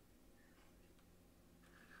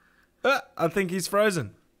 I think he's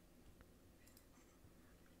frozen.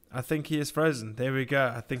 I think he is frozen. There we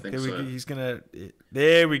go. I think there we go. He's gonna.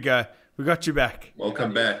 There we go. We got you back.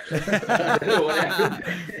 Welcome back.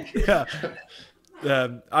 Yeah.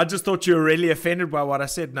 I just thought you were really offended by what I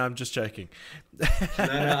said. No, I'm just joking. No,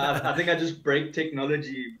 I think I just break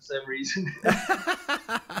technology for some reason.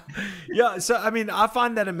 Yeah, so I mean, I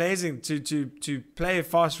find that amazing to play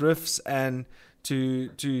fast riffs and to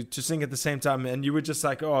sing at the same time. And you were just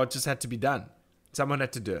like, oh, it just had to be done. Someone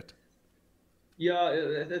had to do it.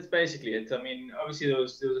 Yeah, that's basically it. I mean, obviously there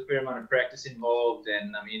was a fair amount of practice involved,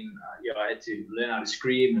 and I mean, I had to learn how to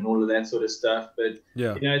scream and all of that sort of stuff. But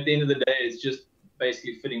yeah, at the end of the day, it's just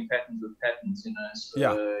basically fitting patterns with patterns, So,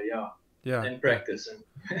 yeah, and practice.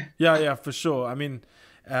 Yeah, for sure. I mean,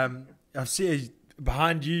 I see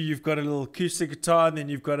behind you, you've got a little acoustic guitar, and then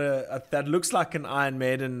you've got a that looks like an Iron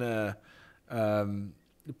Maiden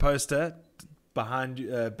poster behind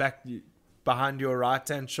you, behind your right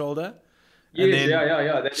hand shoulder. Yes,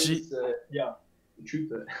 yeah. That is the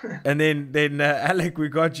trooper. And then Alec, we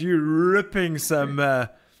got you ripping some. I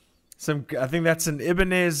think that's an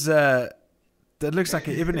Ibanez. That looks like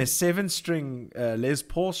an Ibanez 7-string Les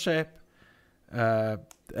Paul shape.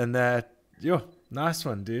 And that, yo, nice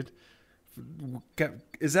one, dude.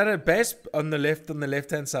 Is that a bass on the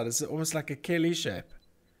left-hand side? Is it almost like a Kelly shape?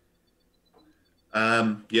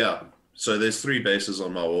 Yeah. So there's 3 bases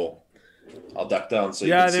on my wall. I'll duck down so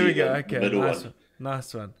you Yeah, can there see we go. the Okay, middle nice one. one.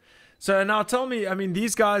 Nice one. So now tell me, I mean,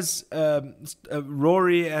 these guys,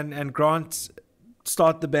 Rory and Grant,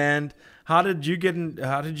 start the band. How did you get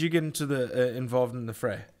into the involved in the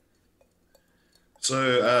fray?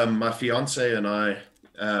 So my fiance and I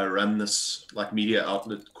run this like media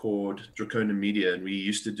outlet called Draconin Media, and we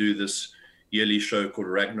used to do this yearly show called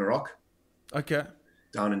Ragnarok Okay.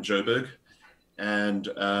 down in Joburg. And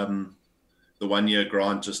the one year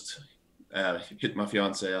Grant just hit my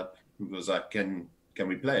fiance up. He was like, "Can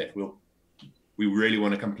we play? We really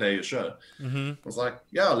want to come play your show." Mm-hmm. I was like,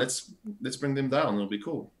 "Yeah, let's bring them down. It'll be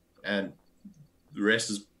cool." And the rest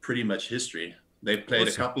is pretty much history. They played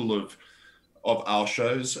a couple of our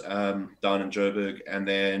shows down in Joburg, and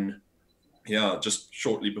then just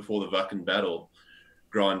shortly before the Wacken battle,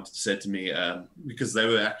 Grant said to me, because they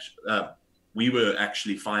were we were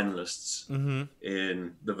actually finalists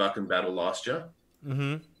in the Wacken battle last year,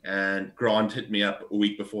 and Grant hit me up a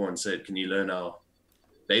week before and said, "Can you learn our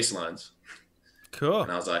bass lines?" Cool.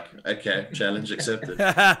 And I was like, "Okay, challenge accepted."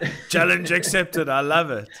 Challenge accepted. I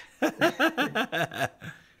love it.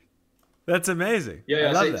 That's amazing. Yeah,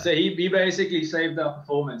 I love so, that. so he basically saved our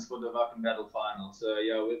performance for the Wacken Battle final. So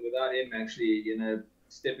yeah, without him actually,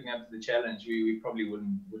 stepping up to the challenge, we probably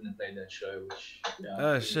wouldn't have played that show. Which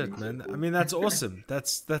Oh shit, man! I mean, that's awesome.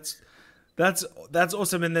 That's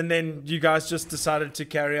awesome. And then you guys just decided to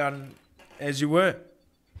carry on as you were.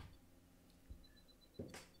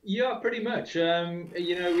 Yeah, pretty much.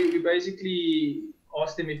 We basically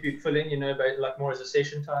asked him if he'd fill in, like more as a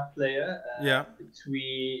session type player.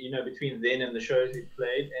 Between then and the shows we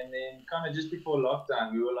played, and then kind of just before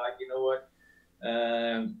lockdown, we were like, you know what,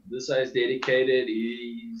 this guy's dedicated.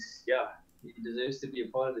 He deserves to be a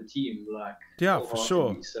part of the team. Like, Yeah, for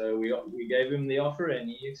sure. So we gave him the offer, and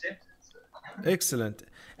he accepted. So. Excellent,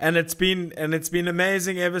 and it's been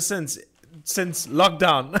amazing ever since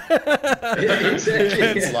lockdown.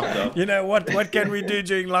 Exactly. It's lockdown. You know what can we do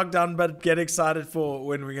during lockdown but get excited for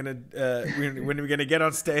when we're gonna get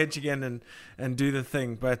on stage again and do the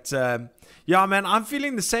thing. But yeah, man, I'm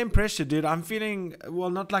feeling the same pressure, dude. I'm feeling, well,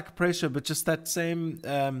 not like pressure, but just that same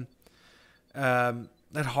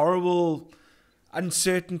that horrible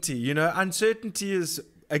uncertainty. Uncertainty is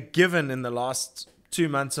a given in the last 2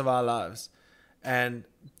 months of our lives, and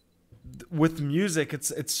with music,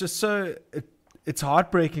 it's just so it's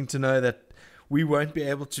heartbreaking to know that we won't be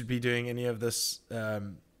able to be doing any of this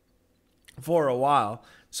for a while.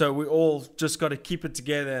 So we all just got to keep it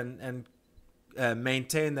together and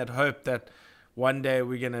maintain that hope that one day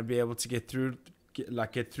we're gonna be able to get through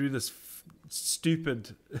this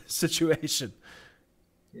stupid situation.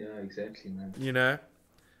 Yeah, exactly, man.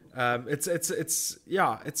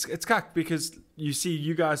 It's cuck, because you see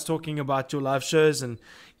you guys talking about your live shows and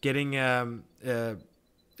getting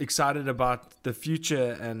excited about the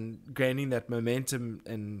future and gaining that momentum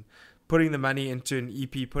and putting the money into an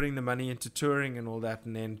EP, putting the money into touring and all that,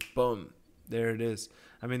 and then boom, there it is.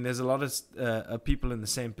 I mean, there's a lot of people in the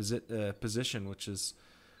same position, which is,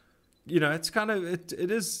 it's kind of it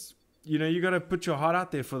is, you got to put your heart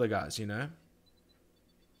out there for the guys,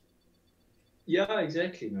 Yeah,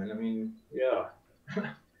 exactly, man. I mean, yeah.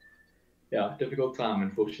 Yeah, difficult time,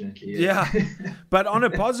 unfortunately. Yeah. But on a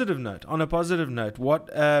positive note, what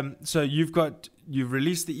so you've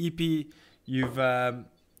released the EP, you've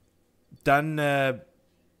done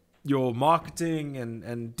your marketing,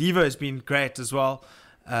 and Devo's been great as well.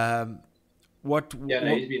 He's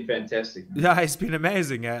been fantastic, man. Yeah, he's been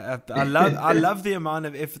amazing. I love the amount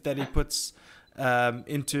of effort that he puts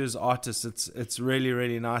into his artists. It's really,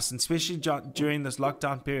 really nice, and especially during this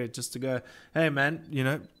lockdown period, just to go, hey man,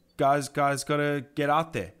 guys got to get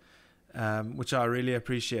out there, which I really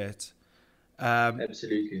appreciate.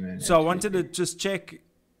 Absolutely, man. So I wanted to just check,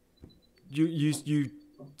 you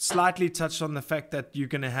slightly touched on the fact that you're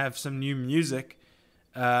going to have some new music.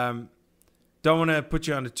 Don't want to put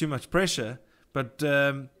you under too much pressure, but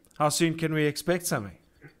how soon can we expect something?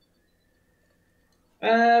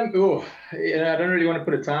 I don't really want to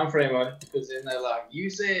put a time frame on it, because then they're like, you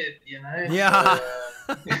said, Yeah.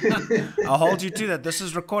 So, I'll hold you to that. This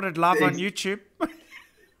is recorded live on YouTube.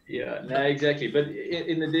 Yeah, no, exactly. But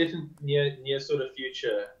in the definite near sort of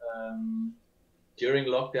future, during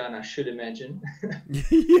lockdown, I should imagine.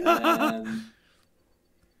 Yeah.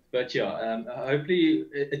 But yeah, hopefully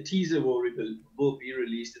a teaser will be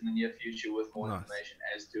released in the near future with more Nice. information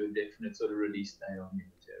as to a definite sort of release day on new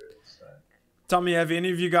material. So. Tommy, have any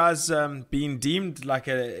of you guys been deemed like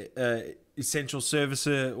a essential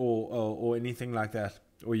servicer or anything like that?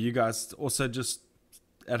 Or you guys also just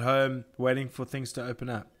at home waiting for things to open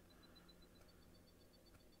up?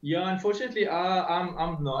 Yeah, unfortunately,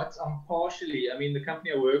 I'm not. I'm partially. I mean, the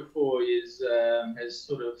company I work for has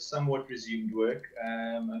sort of somewhat resumed work.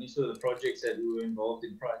 Only sort of the projects that we were involved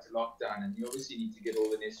in prior to lockdown, and you obviously need to get all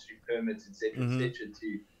the necessary permits, etc., etc.,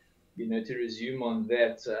 to resume on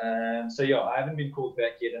that. So yeah, I haven't been called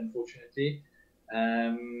back yet, unfortunately.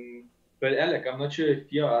 But Alec, I'm not sure if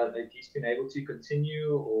he's been able to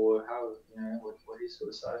continue or how what his sort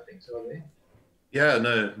of side of things are there. Yeah,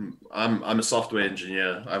 no, I'm a software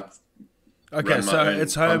engineer. I've run so my own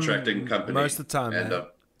it's home contracting company most of the time, and man.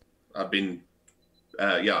 I've been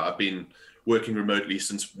I've been working remotely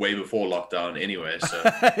since way before lockdown anyway. So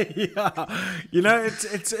yeah,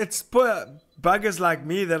 it's poor buggers like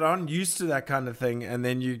me that aren't used to that kind of thing, and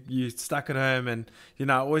then you stuck at home, and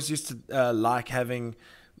I always used to like having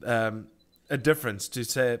a difference to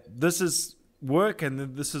say this is work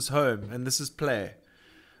and this is home and this is play.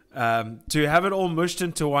 To have it all mushed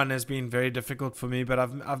into one has been very difficult for me, but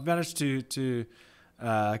I've managed to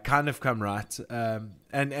kind of come right.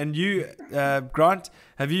 And you, Grant,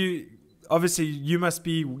 have you? Obviously, you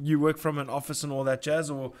work from an office and all that jazz,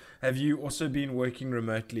 or have you also been working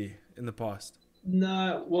remotely in the past?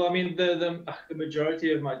 No, well, I mean the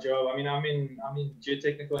majority of my job. I mean, I'm in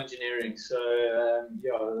geotechnical engineering, so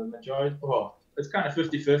the majority. Well, it's kind of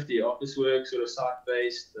 50-50 office work, sort of site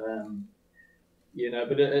based.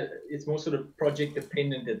 But it's more sort of project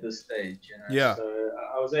dependent at this stage. Yeah. So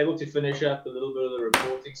I was able to finish up a little bit of the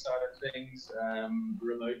reporting side of things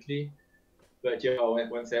remotely, but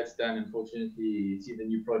once that's done, unfortunately, it's either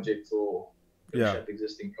new projects or finish up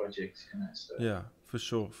existing projects. So. Yeah, for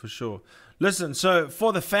sure. Listen, so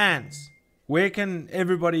for the fans, where can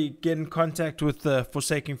everybody get in contact with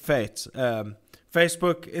Forsaking Fate?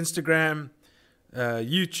 Facebook, Instagram,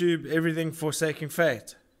 YouTube, everything Forsaking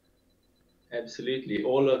Fate. Absolutely,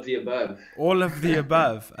 all of the above. All of the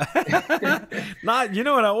above. Now, you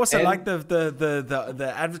know what? I also like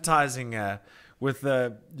the advertising with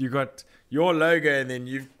you got your logo and then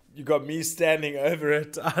you got me standing over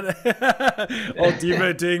it. Old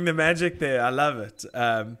Devo doing the magic there. I love it.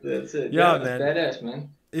 That's it. Yeah, man. Badass, man.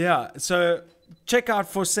 Yeah. So check out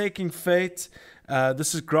Forsaking Fate.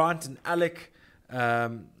 This is Grant and Alec.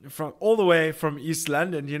 From all the way from East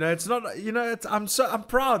London, it's not, I'm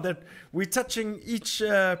proud that we're touching each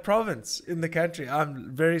province in the country.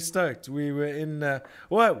 I'm very stoked. We were in,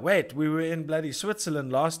 we were in bloody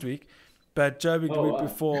Switzerland last week, but Joburg the week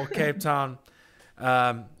before, Cape Town.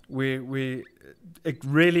 We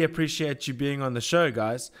really appreciate you being on the show,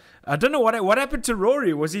 guys. I don't know what happened to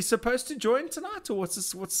Rory. Was he supposed to join tonight, or what's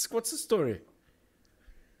the story?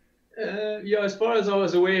 As far as I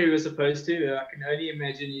was aware, he was supposed to. I can only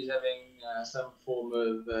imagine he's having some form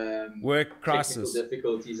of work crisis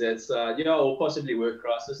difficulties that's or possibly work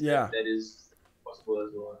crisis. Yeah, that is possible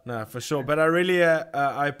as well. No, for sure. But I really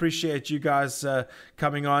I appreciate you guys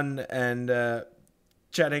coming on and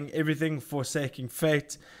chatting everything Forsaking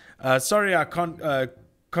Fate. Sorry, I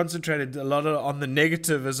concentrated a lot on the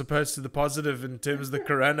negative as opposed to the positive in terms of the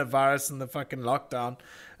coronavirus and the fucking lockdown.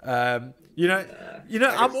 I'm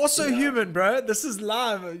also human, bro. This is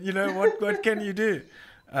live. What can you do?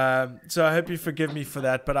 So I hope you forgive me for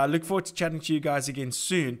that. But I look forward to chatting to you guys again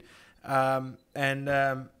soon. We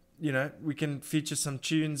can feature some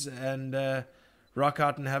tunes and rock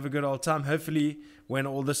out and have a good old time. Hopefully, when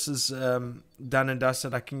all this is done and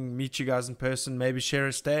dusted, I can meet you guys in person. Maybe share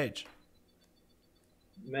a stage.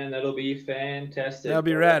 Man, that'll be fantastic. That'll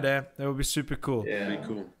be rad, eh? That would be super cool. Yeah, that'd be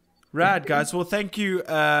cool. Rad, guys. Well, thank you,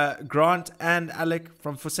 Grant and Alec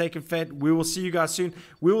from Forsaken Fate. We will see you guys soon.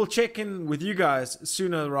 We will check in with you guys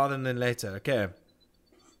sooner rather than later. Okay.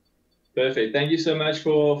 Perfect. Thank you so much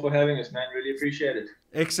for having us, man. Really appreciate it.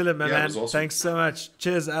 Excellent, man. It was awesome. Thanks so much.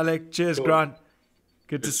 Cheers, Alec. Cheers, Cool. Grant.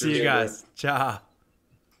 Good to see you guys. Ciao.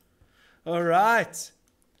 All right.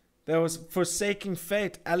 That was Forsaking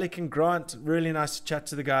Fate, Alec and Grant. Really nice to chat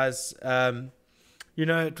to the guys.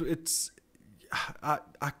 It's I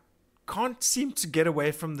can't seem to get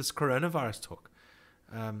away from this coronavirus talk.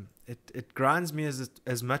 It grinds me as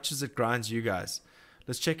much as it grinds you guys.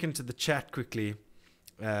 Let's check into the chat quickly.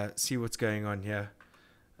 See what's going on here.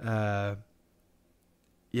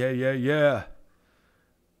 Yeah.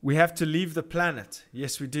 We have to leave the planet.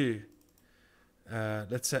 Yes, we do.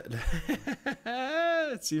 Let's.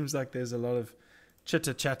 It seems like there's a lot of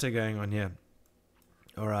chitter chatter going on here.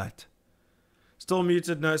 All right. Still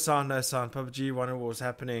muted. No sound. PUBG. Wonder what was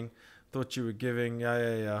happening. Thought you were giving.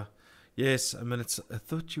 Yeah. Yes. I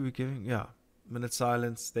thought you were giving. Yeah. minute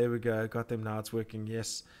silence. There we go. Got them now. It's working.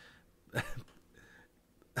 Yes.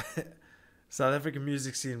 South African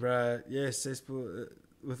music scene, bro. Yes,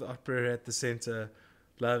 with opera at the center.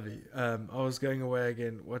 Lovely. I was going away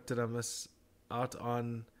again. What did I miss out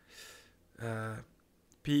on?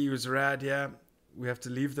 PE was rad, yeah. We have to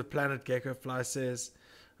leave the planet, Gecko Fly says.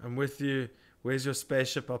 I'm with you. Where's your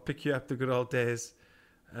spaceship? I'll pick you up the good old days.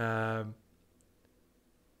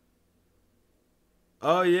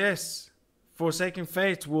 Oh, yes. Forsaken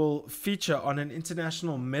Fate will feature on an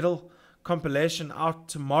international metal compilation out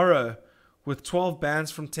tomorrow with 12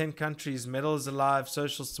 bands from 10 countries. Metal is Alive,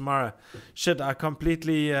 socials tomorrow. Shit, I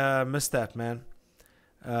completely missed that, man.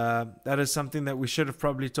 That is something that we should have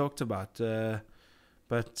probably talked about.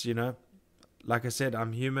 But, you know, like I said,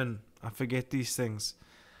 I'm human. I forget these things.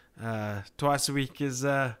 Twice a week is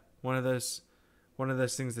one of those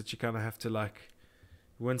things that you kind of have to, like,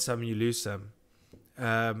 win some, you lose some.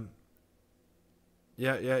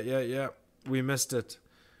 Yeah. We missed it.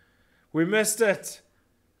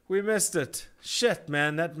 Shit,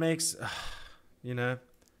 man, that makes, you know,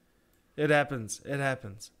 it happens.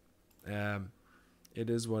 It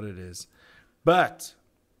is what it is. But,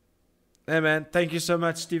 hey, man, thank you so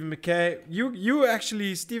much, Stephen McKay. You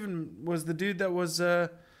actually, Stephen, was the dude that was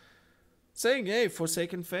saying, hey,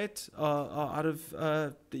 Forsaken Fate are out of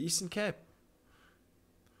the Eastern Cape.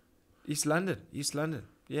 East London.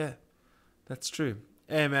 Yeah, that's true.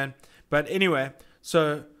 Hey, man. But anyway,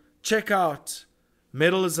 so check out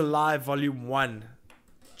Metal is Alive Volume 1.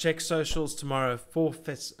 Check socials tomorrow for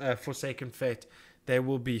Forsaken Fate. They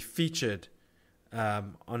will be featured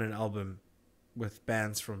on an album with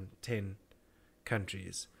bands from 10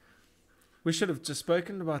 countries. We should have just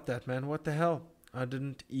spoken about that, man. What the hell? It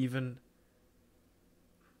didn't even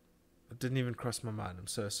cross my mind. I'm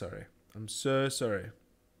so sorry.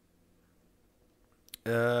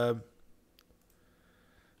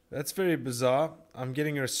 That's very bizarre. I'm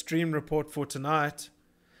getting a stream report for tonight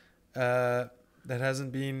that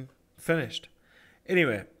hasn't been finished.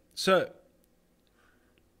 Anyway, so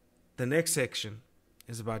the next section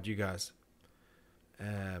is about you guys.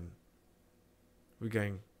 We're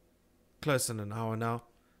going close on an hour now.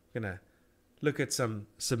 We're going to look at some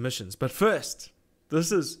submissions. But first,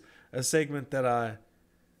 this is a segment that I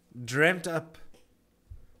dreamt up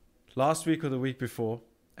last week or the week before,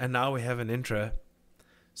 and now we have an intro.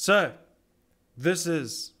 So, this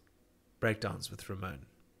is Breakdowns with Ramon.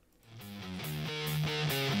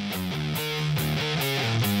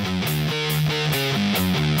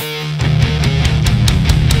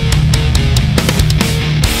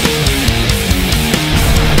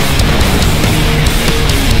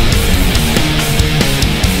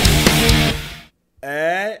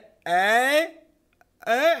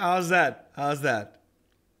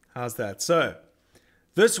 How's that? So,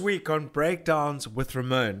 this week on Breakdowns with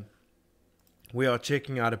Ramon, we are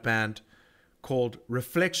checking out a band called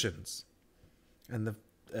Reflections. And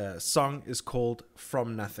the song is called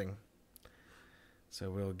From Nothing.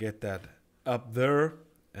 So we'll get that up there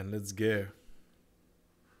and let's go.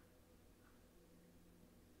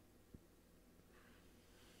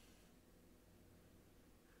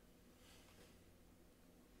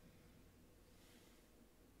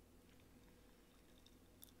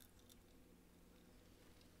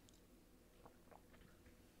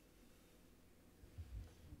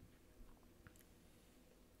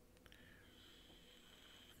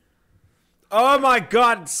 Oh my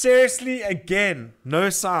God, seriously, again, no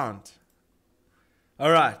sound.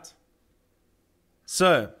 All right.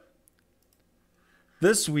 So,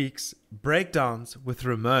 this week's Breakdowns with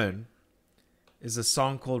Ramon is a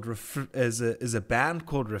song called is a band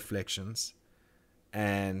called Reflections,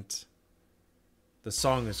 and the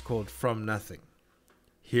song is called From Nothing.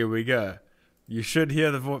 Here we go. You should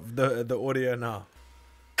hear the audio now.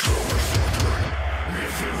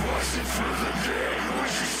 If it wasn't for the day, would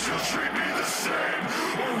you still treat me the same?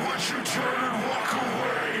 Or would you turn and walk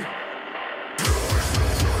away? There was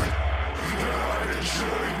nothing that I'd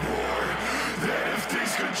enjoy more than if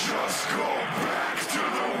things could just go back to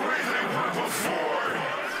the way they were before.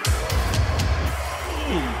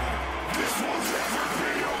 This will never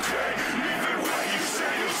be okay. Even when you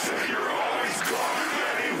say you're always gone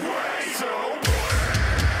anyway. So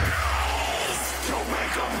don't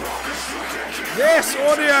make a promise you can't keep. Yes,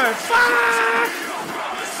 audio. Fuck!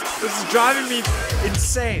 This is driving me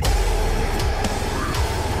insane.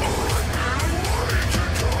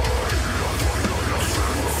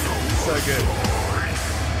 So good.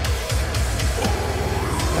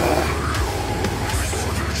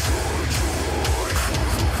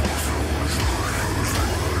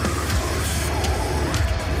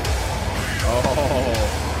 Oh.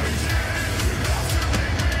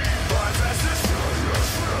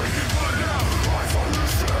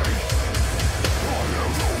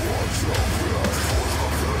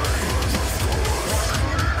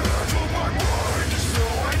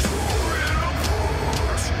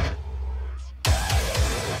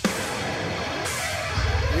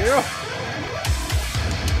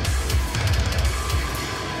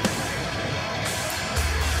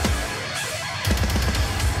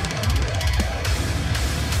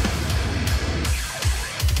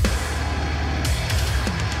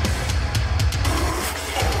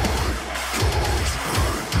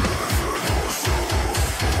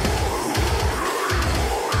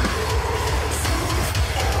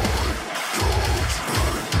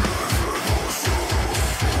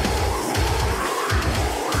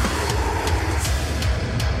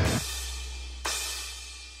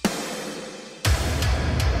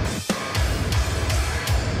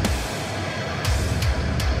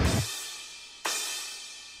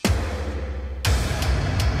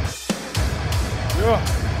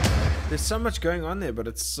 There's so much going on there, but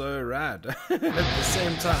it's so rad at the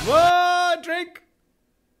same time. Whoa, drink!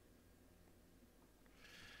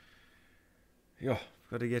 Yo,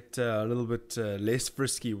 got to get a little bit less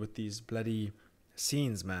frisky with these bloody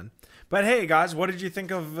scenes, man. But hey, guys, what did you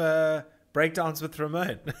think of Breakdance with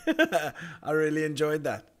Ramon? I really enjoyed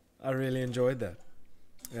that.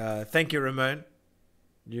 Thank you, Ramon.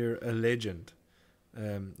 You're a legend.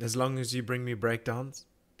 As long as you bring me breakdowns,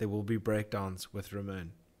 there will be breakdowns with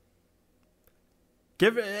Ramon.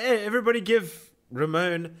 Everybody give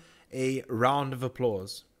Ramon a round of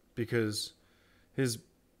applause because his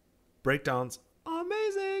breakdowns are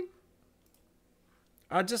amazing.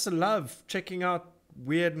 I just love checking out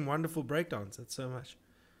weird and wonderful breakdowns. That's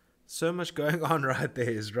so much going on right there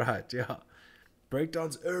is right. Yeah.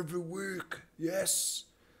 Breakdowns every week. Yes.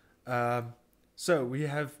 So we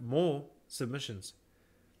have more submissions.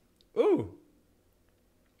 Ooh.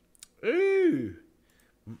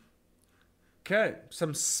 Okay,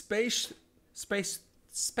 some space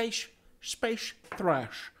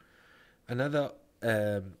thrash. Another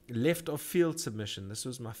left of field submission. This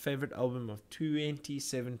was my favorite album of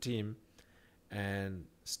 2017 and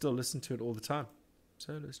still listen to it all the time.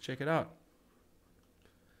 So let's check it out.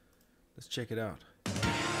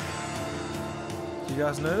 Do you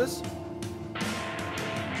guys know this?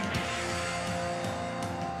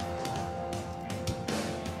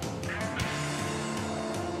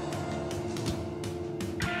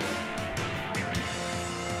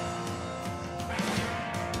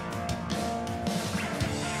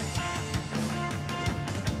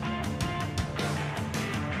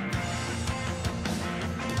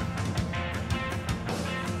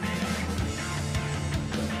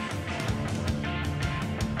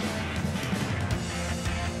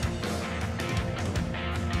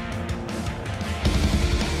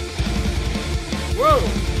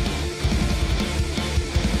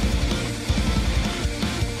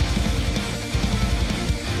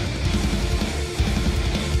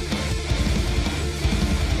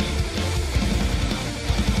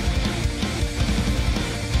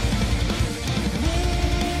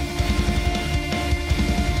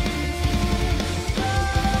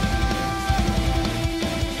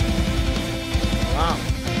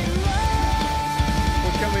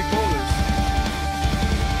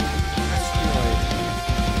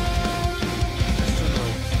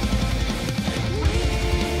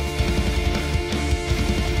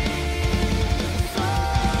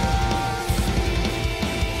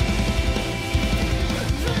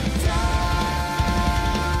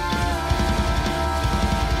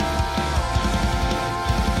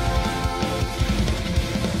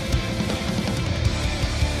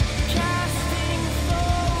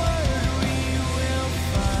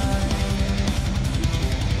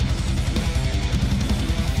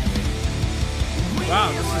 Wow,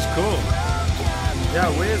 this is cool. Yeah,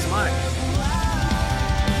 where's Mike?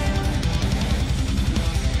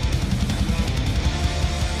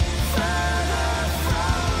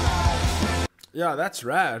 Yeah, that's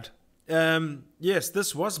rad. Yes,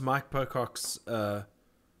 this was Mike Pocock's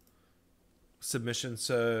submission.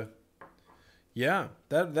 So, yeah,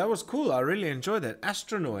 that was cool. I really enjoyed that.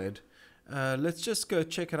 Astronoid. Let's just go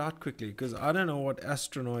check it out quickly because I don't know what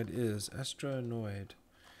Astronoid is. Astronoid.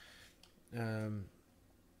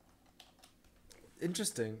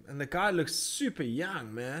 Interesting. And the guy looks super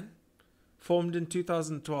young, man. Formed in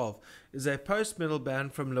 2012. Is a post-metal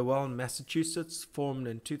band from Lowell, Massachusetts. Formed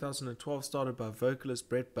in 2012. Started by vocalist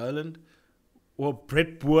Brett Boland. Or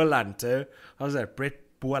Brett Boland. How's that?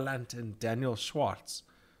 Brett Boland and Daniel Schwartz.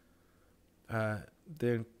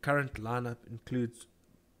 Their current lineup includes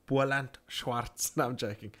Boland, Schwartz. No, I'm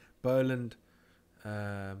joking. Boland,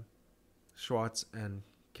 Schwartz, and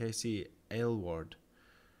Casey Aylward.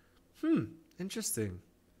 Interesting.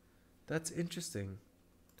 That's interesting.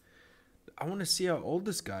 I want to see how old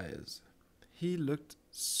this guy is. He looked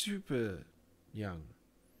super young.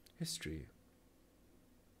 History.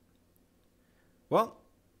 Well,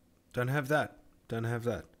 Don't have that. Don't have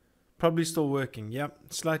that. Probably still working. Yep.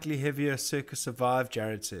 Slightly heavier Circa Survive,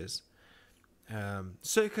 Jared says.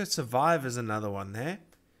 Circa Survive is another one there.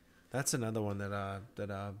 That's another one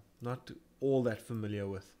that I'm not all that familiar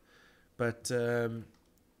with. But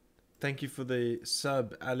thank you for the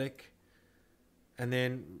sub, Alec. And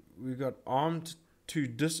then we got Armed to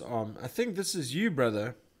Disarm. I think this is you,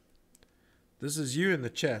 brother. This is you in the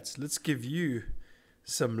chats. Let's give you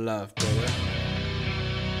some love, brother.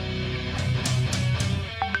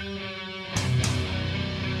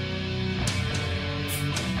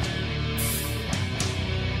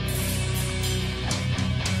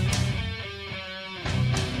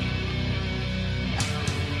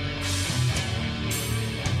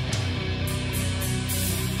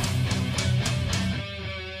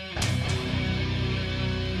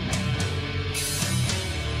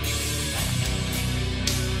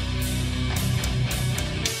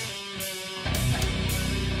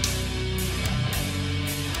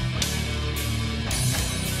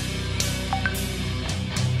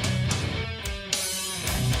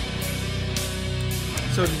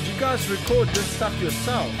 So did you guys record this stuff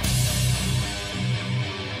yourself?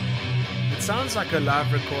 It sounds like a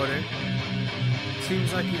live recording.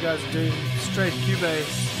 Seems like you guys are doing straight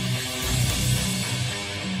Cubase.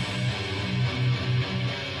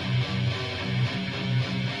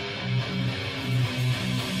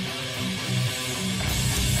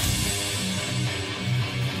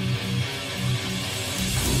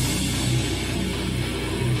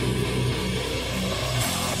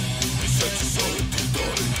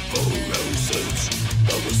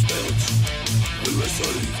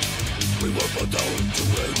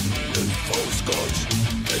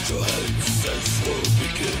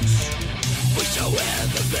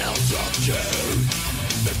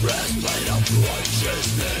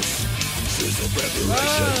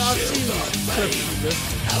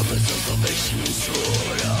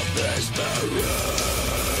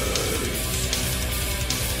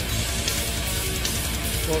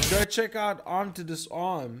 Well, go check out Armed to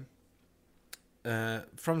Disarm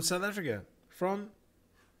from South Africa. From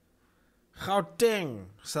Gauteng,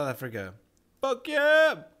 South Africa. Fuck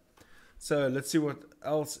yeah! So let's see what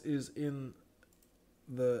else is in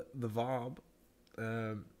the vibe.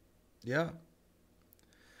 Yeah.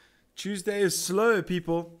 Tuesday is slow,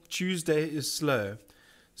 people. Tuesday is slow.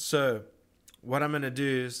 So what I'm going to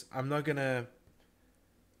do is I'm not going to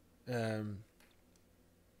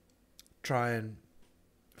try and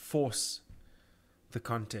force the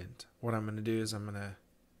content. What I'm going to do is I'm going to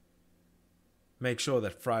make sure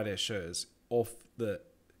that Friday shows off the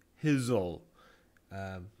hizzle.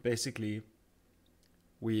 Basically,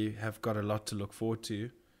 we have got a lot to look forward to.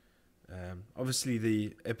 Obviously,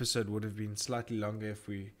 the episode would have been slightly longer if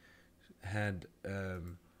we had a...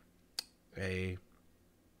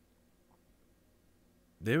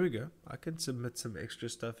 There we go. I can submit some extra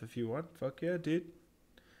stuff if you want. Fuck yeah, dude.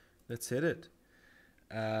 Let's hit it.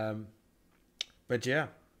 But yeah.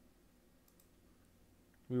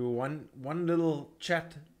 We were one little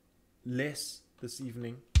chat less this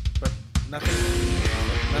evening. But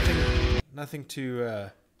nothing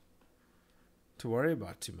to worry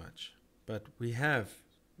about too much. But we have,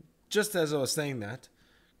 just as I was saying that,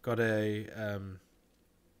 got a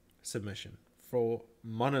submission for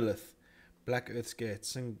Monolith Black Earth's Gate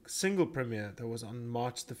single premiere that was on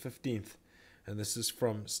March the 15th, and this is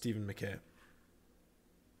from Stephen McKay.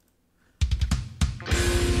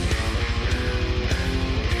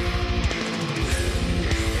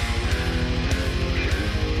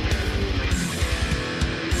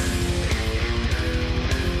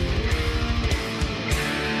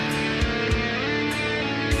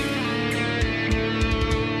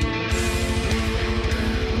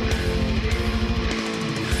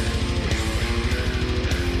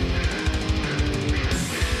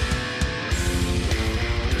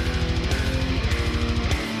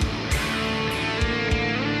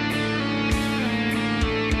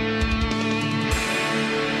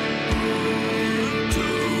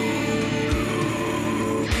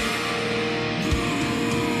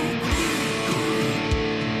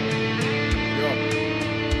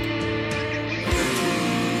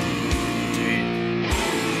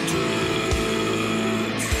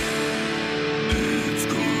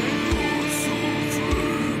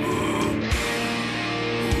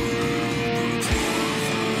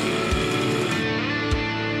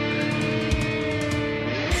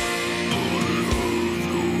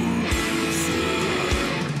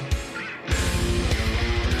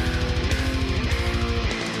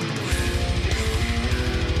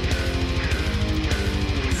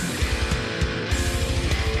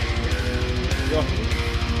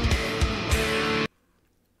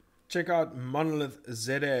 check out Monolith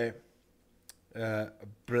ZA.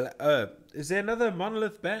 Is there another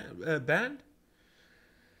Monolith band?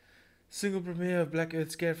 Single premiere of Black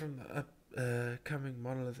Earth Scared from the upcoming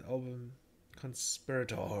Monolith album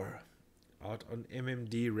Conspirator, out on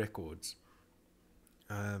MMD Records.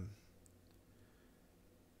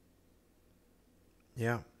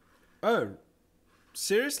 Yeah. Oh,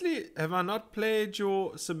 seriously? Have I not played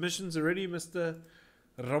your submissions already, Mr.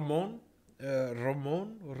 Ramon?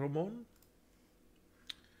 Ramon?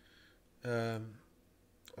 I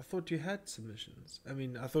thought you had submissions. I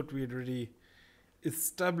mean, I thought we had already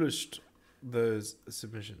established those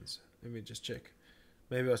submissions. Let me just check.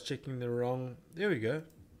 Maybe I was checking the wrong... There we go.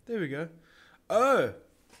 Oh!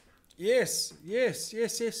 Yes.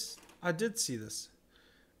 I did see this.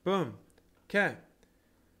 Boom. Okay.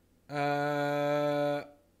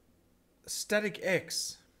 Static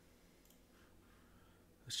X.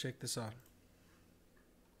 Let's check this out.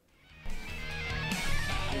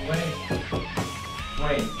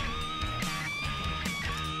 Wayne.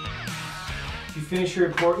 You finish your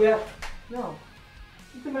report yet? No.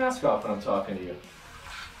 Keep the mask off when I'm talking to you.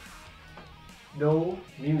 No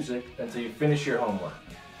music until you finish your homework.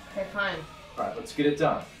 Okay, fine. Alright, let's get it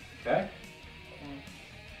done, okay?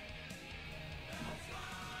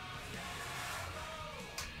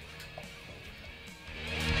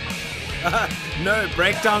 No,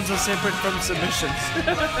 breakdowns are separate from submissions.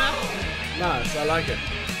 Nice, I like it.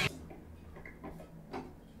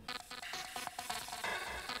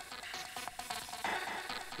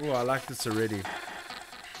 Oh, I like this already.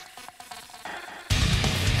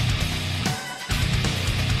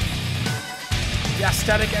 Yeah,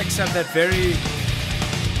 Static X have that very...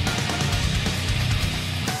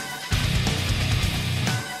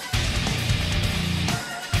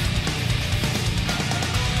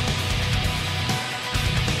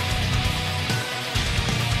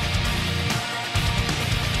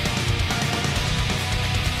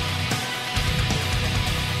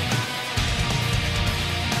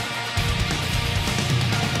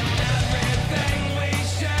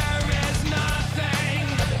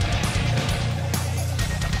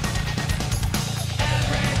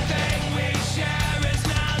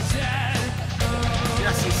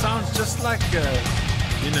 just like, you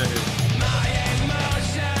know. My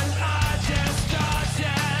emotions are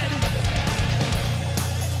distorted.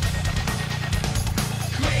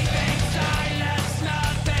 Creeping silence,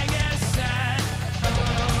 nothing is said.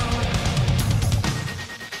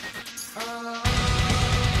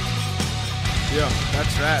 Yeah,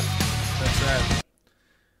 that's rad. That's rad.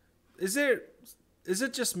 Is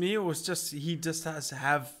it just me, or is just he just has to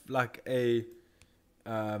have like a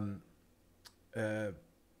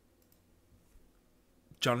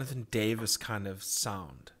Jonathan Davis kind of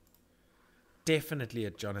sound? Definitely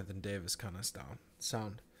a Jonathan Davis kind of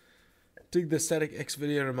sound. Dig the Static X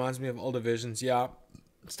video, reminds me of older versions. Yeah,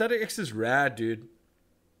 Static X is rad, dude.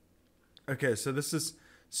 Okay, so this is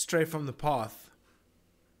Stray from the Path.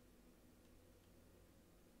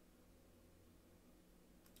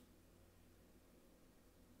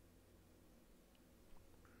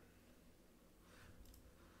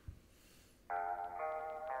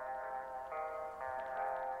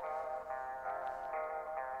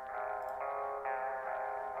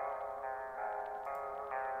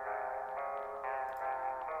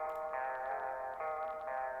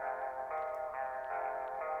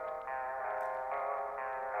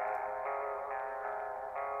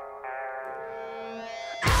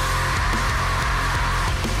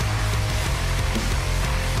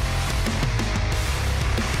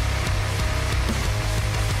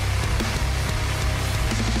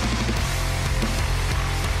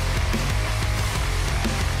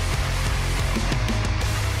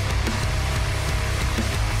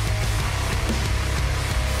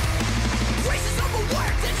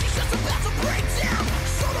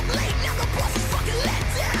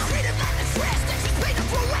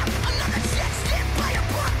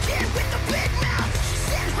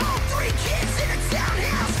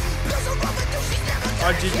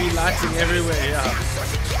 RGB lighting everywhere, yeah.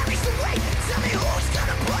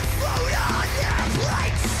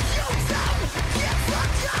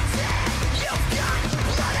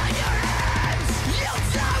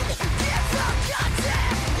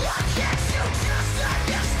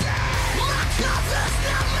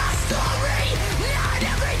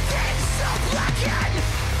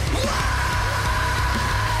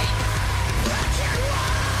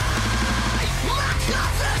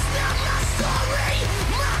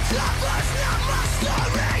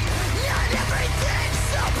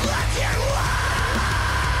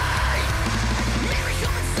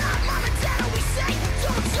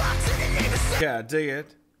 Yeah, dig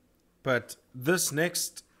it. But this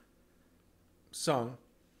next song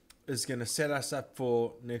is going to set us up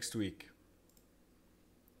for next week.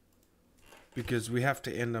 Because we have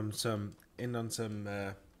to end on some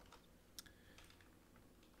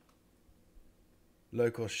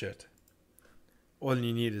local shit. All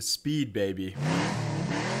you need is speed, baby.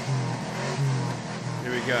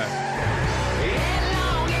 Here we go.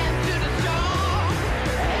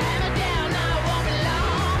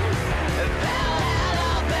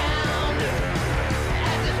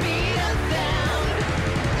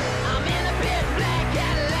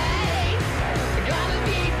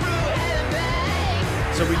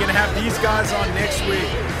 So we're gonna have these guys on next week.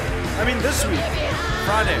 I mean this week,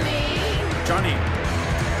 Friday. Johnny.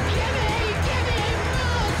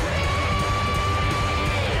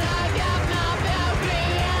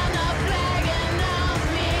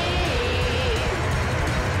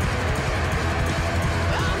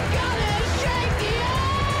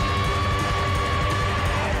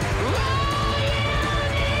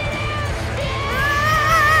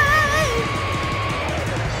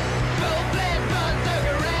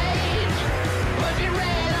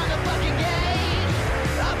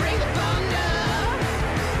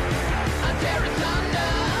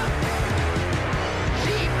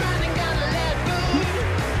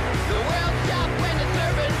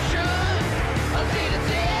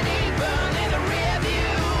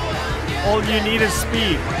 All you need is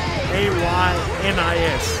speed.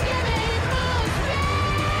 AYNIS.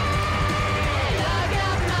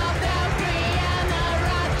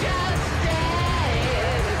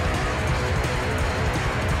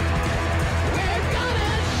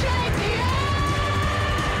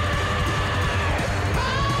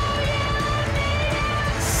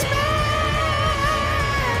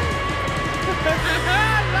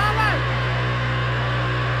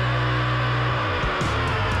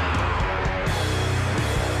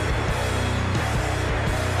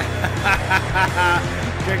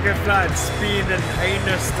 Kicker flat, speed and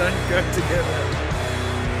anus don't go together.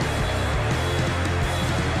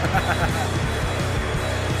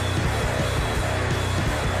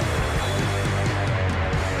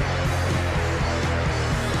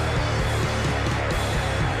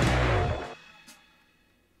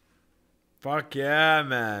 Fuck yeah,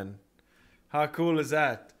 man. How cool is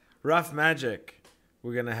that? Rough Magic.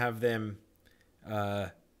 We're going to have them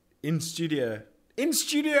in studio. In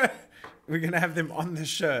studio! We're going to have them on the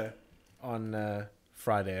show on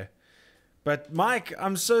Friday. But Mike,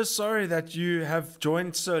 I'm so sorry that you have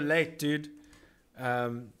joined so late, dude.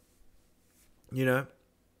 You know,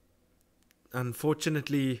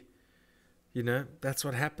 unfortunately, you know, that's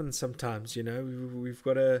what happens sometimes, you know. We've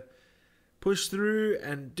got to push through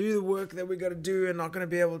and do the work that we got to do, and not going to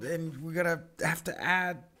be able to, and we're going to have to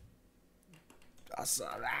add.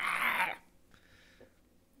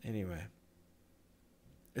 Anyway,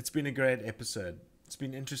 it's been a great episode. It's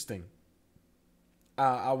been interesting.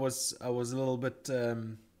 I was a little bit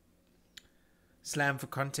slammed for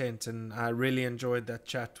content, and I really enjoyed that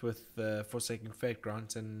chat with Forsaken Fate,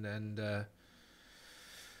 Grant, and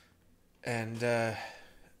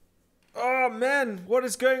oh man, what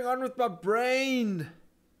is going on with my brain?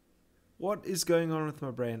 What is going on with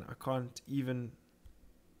my brain? I can't even.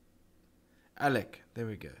 Alec, there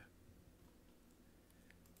we go.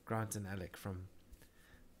 Grant and Alec from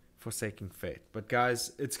Forsaking Fate. But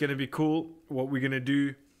guys, it's going to be cool. What we're going to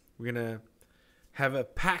do, we're going to have a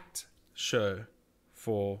packed show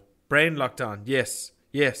for Brain Lockdown. Yes,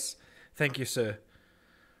 yes. Thank you, sir.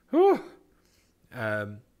 Whew.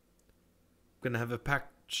 Going to have a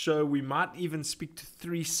packed show. We might even speak to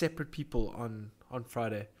 3 separate people on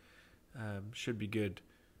Friday. Should be good.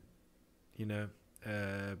 You know.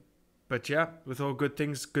 But yeah, with all good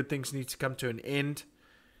things need to come to an end.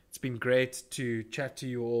 It's been great to chat to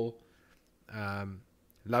you all.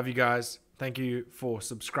 Love you guys. Thank you for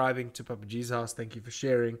subscribing to Papa G's House. Thank you for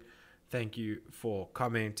sharing. Thank you for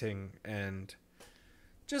commenting and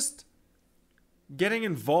just getting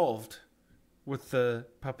involved with the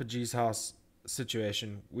Papa G's House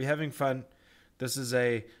situation. We're having fun. This is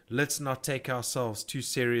a let's not take ourselves too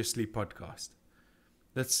seriously podcast.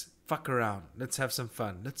 Let's fuck around. Let's have some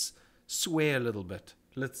fun. Let's swear a little bit.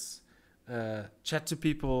 Let's chat to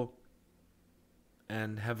people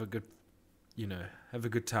and have a good, have a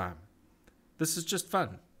good time. This is just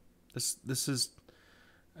fun. This is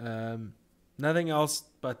nothing else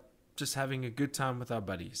but just having a good time with our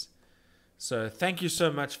buddies. So thank you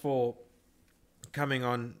so much for coming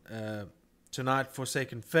on tonight,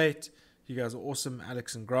 Forsaken Fate. You guys are awesome,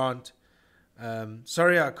 Alex and Grant.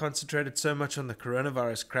 Sorry I concentrated so much on the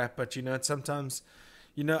coronavirus crap, but sometimes,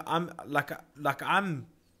 I'm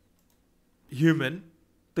human,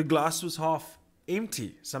 the glass was half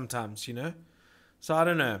empty sometimes, you know. So I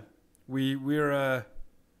don't know.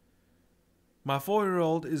 My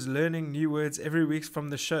 4-year-old is learning new words every week from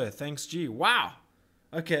the show. Thanks, G. Wow.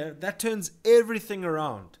 Okay, that turns everything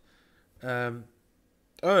around.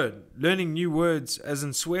 Learning new words as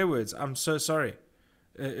in swear words. I'm so sorry.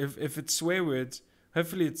 If it's swear words,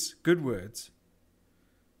 hopefully it's good words.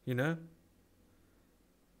 You know?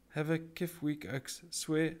 Have a kiff week, Oaks.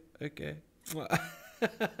 Swear. Okay.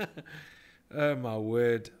 Oh my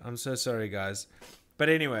word. I'm so sorry, guys. But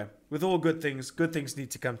anyway, with all good things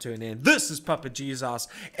need to come to an end. This is Papa G's House,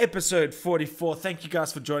 episode 44. Thank you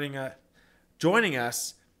guys for joining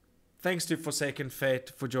us. Thanks to Forsaken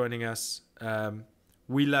Fate for joining us.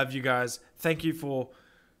 We love you guys. Thank you for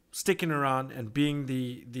sticking around and being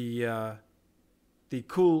the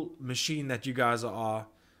cool machine that you guys are.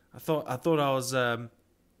 I thought I was a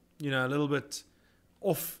little bit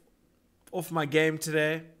off my game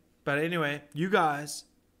today, but anyway, you guys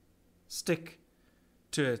stick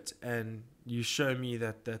to it and you show me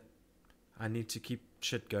that I need to keep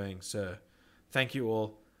shit going. So thank you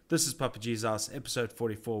all. This is Papa G's House, episode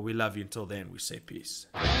 44. We love you. Until then, we say peace.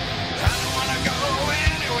 I don't wanna go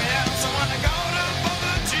anywhere else. I wanna go to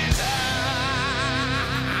Papa G's.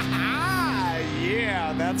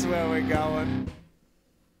 Yeah, that's where we're going.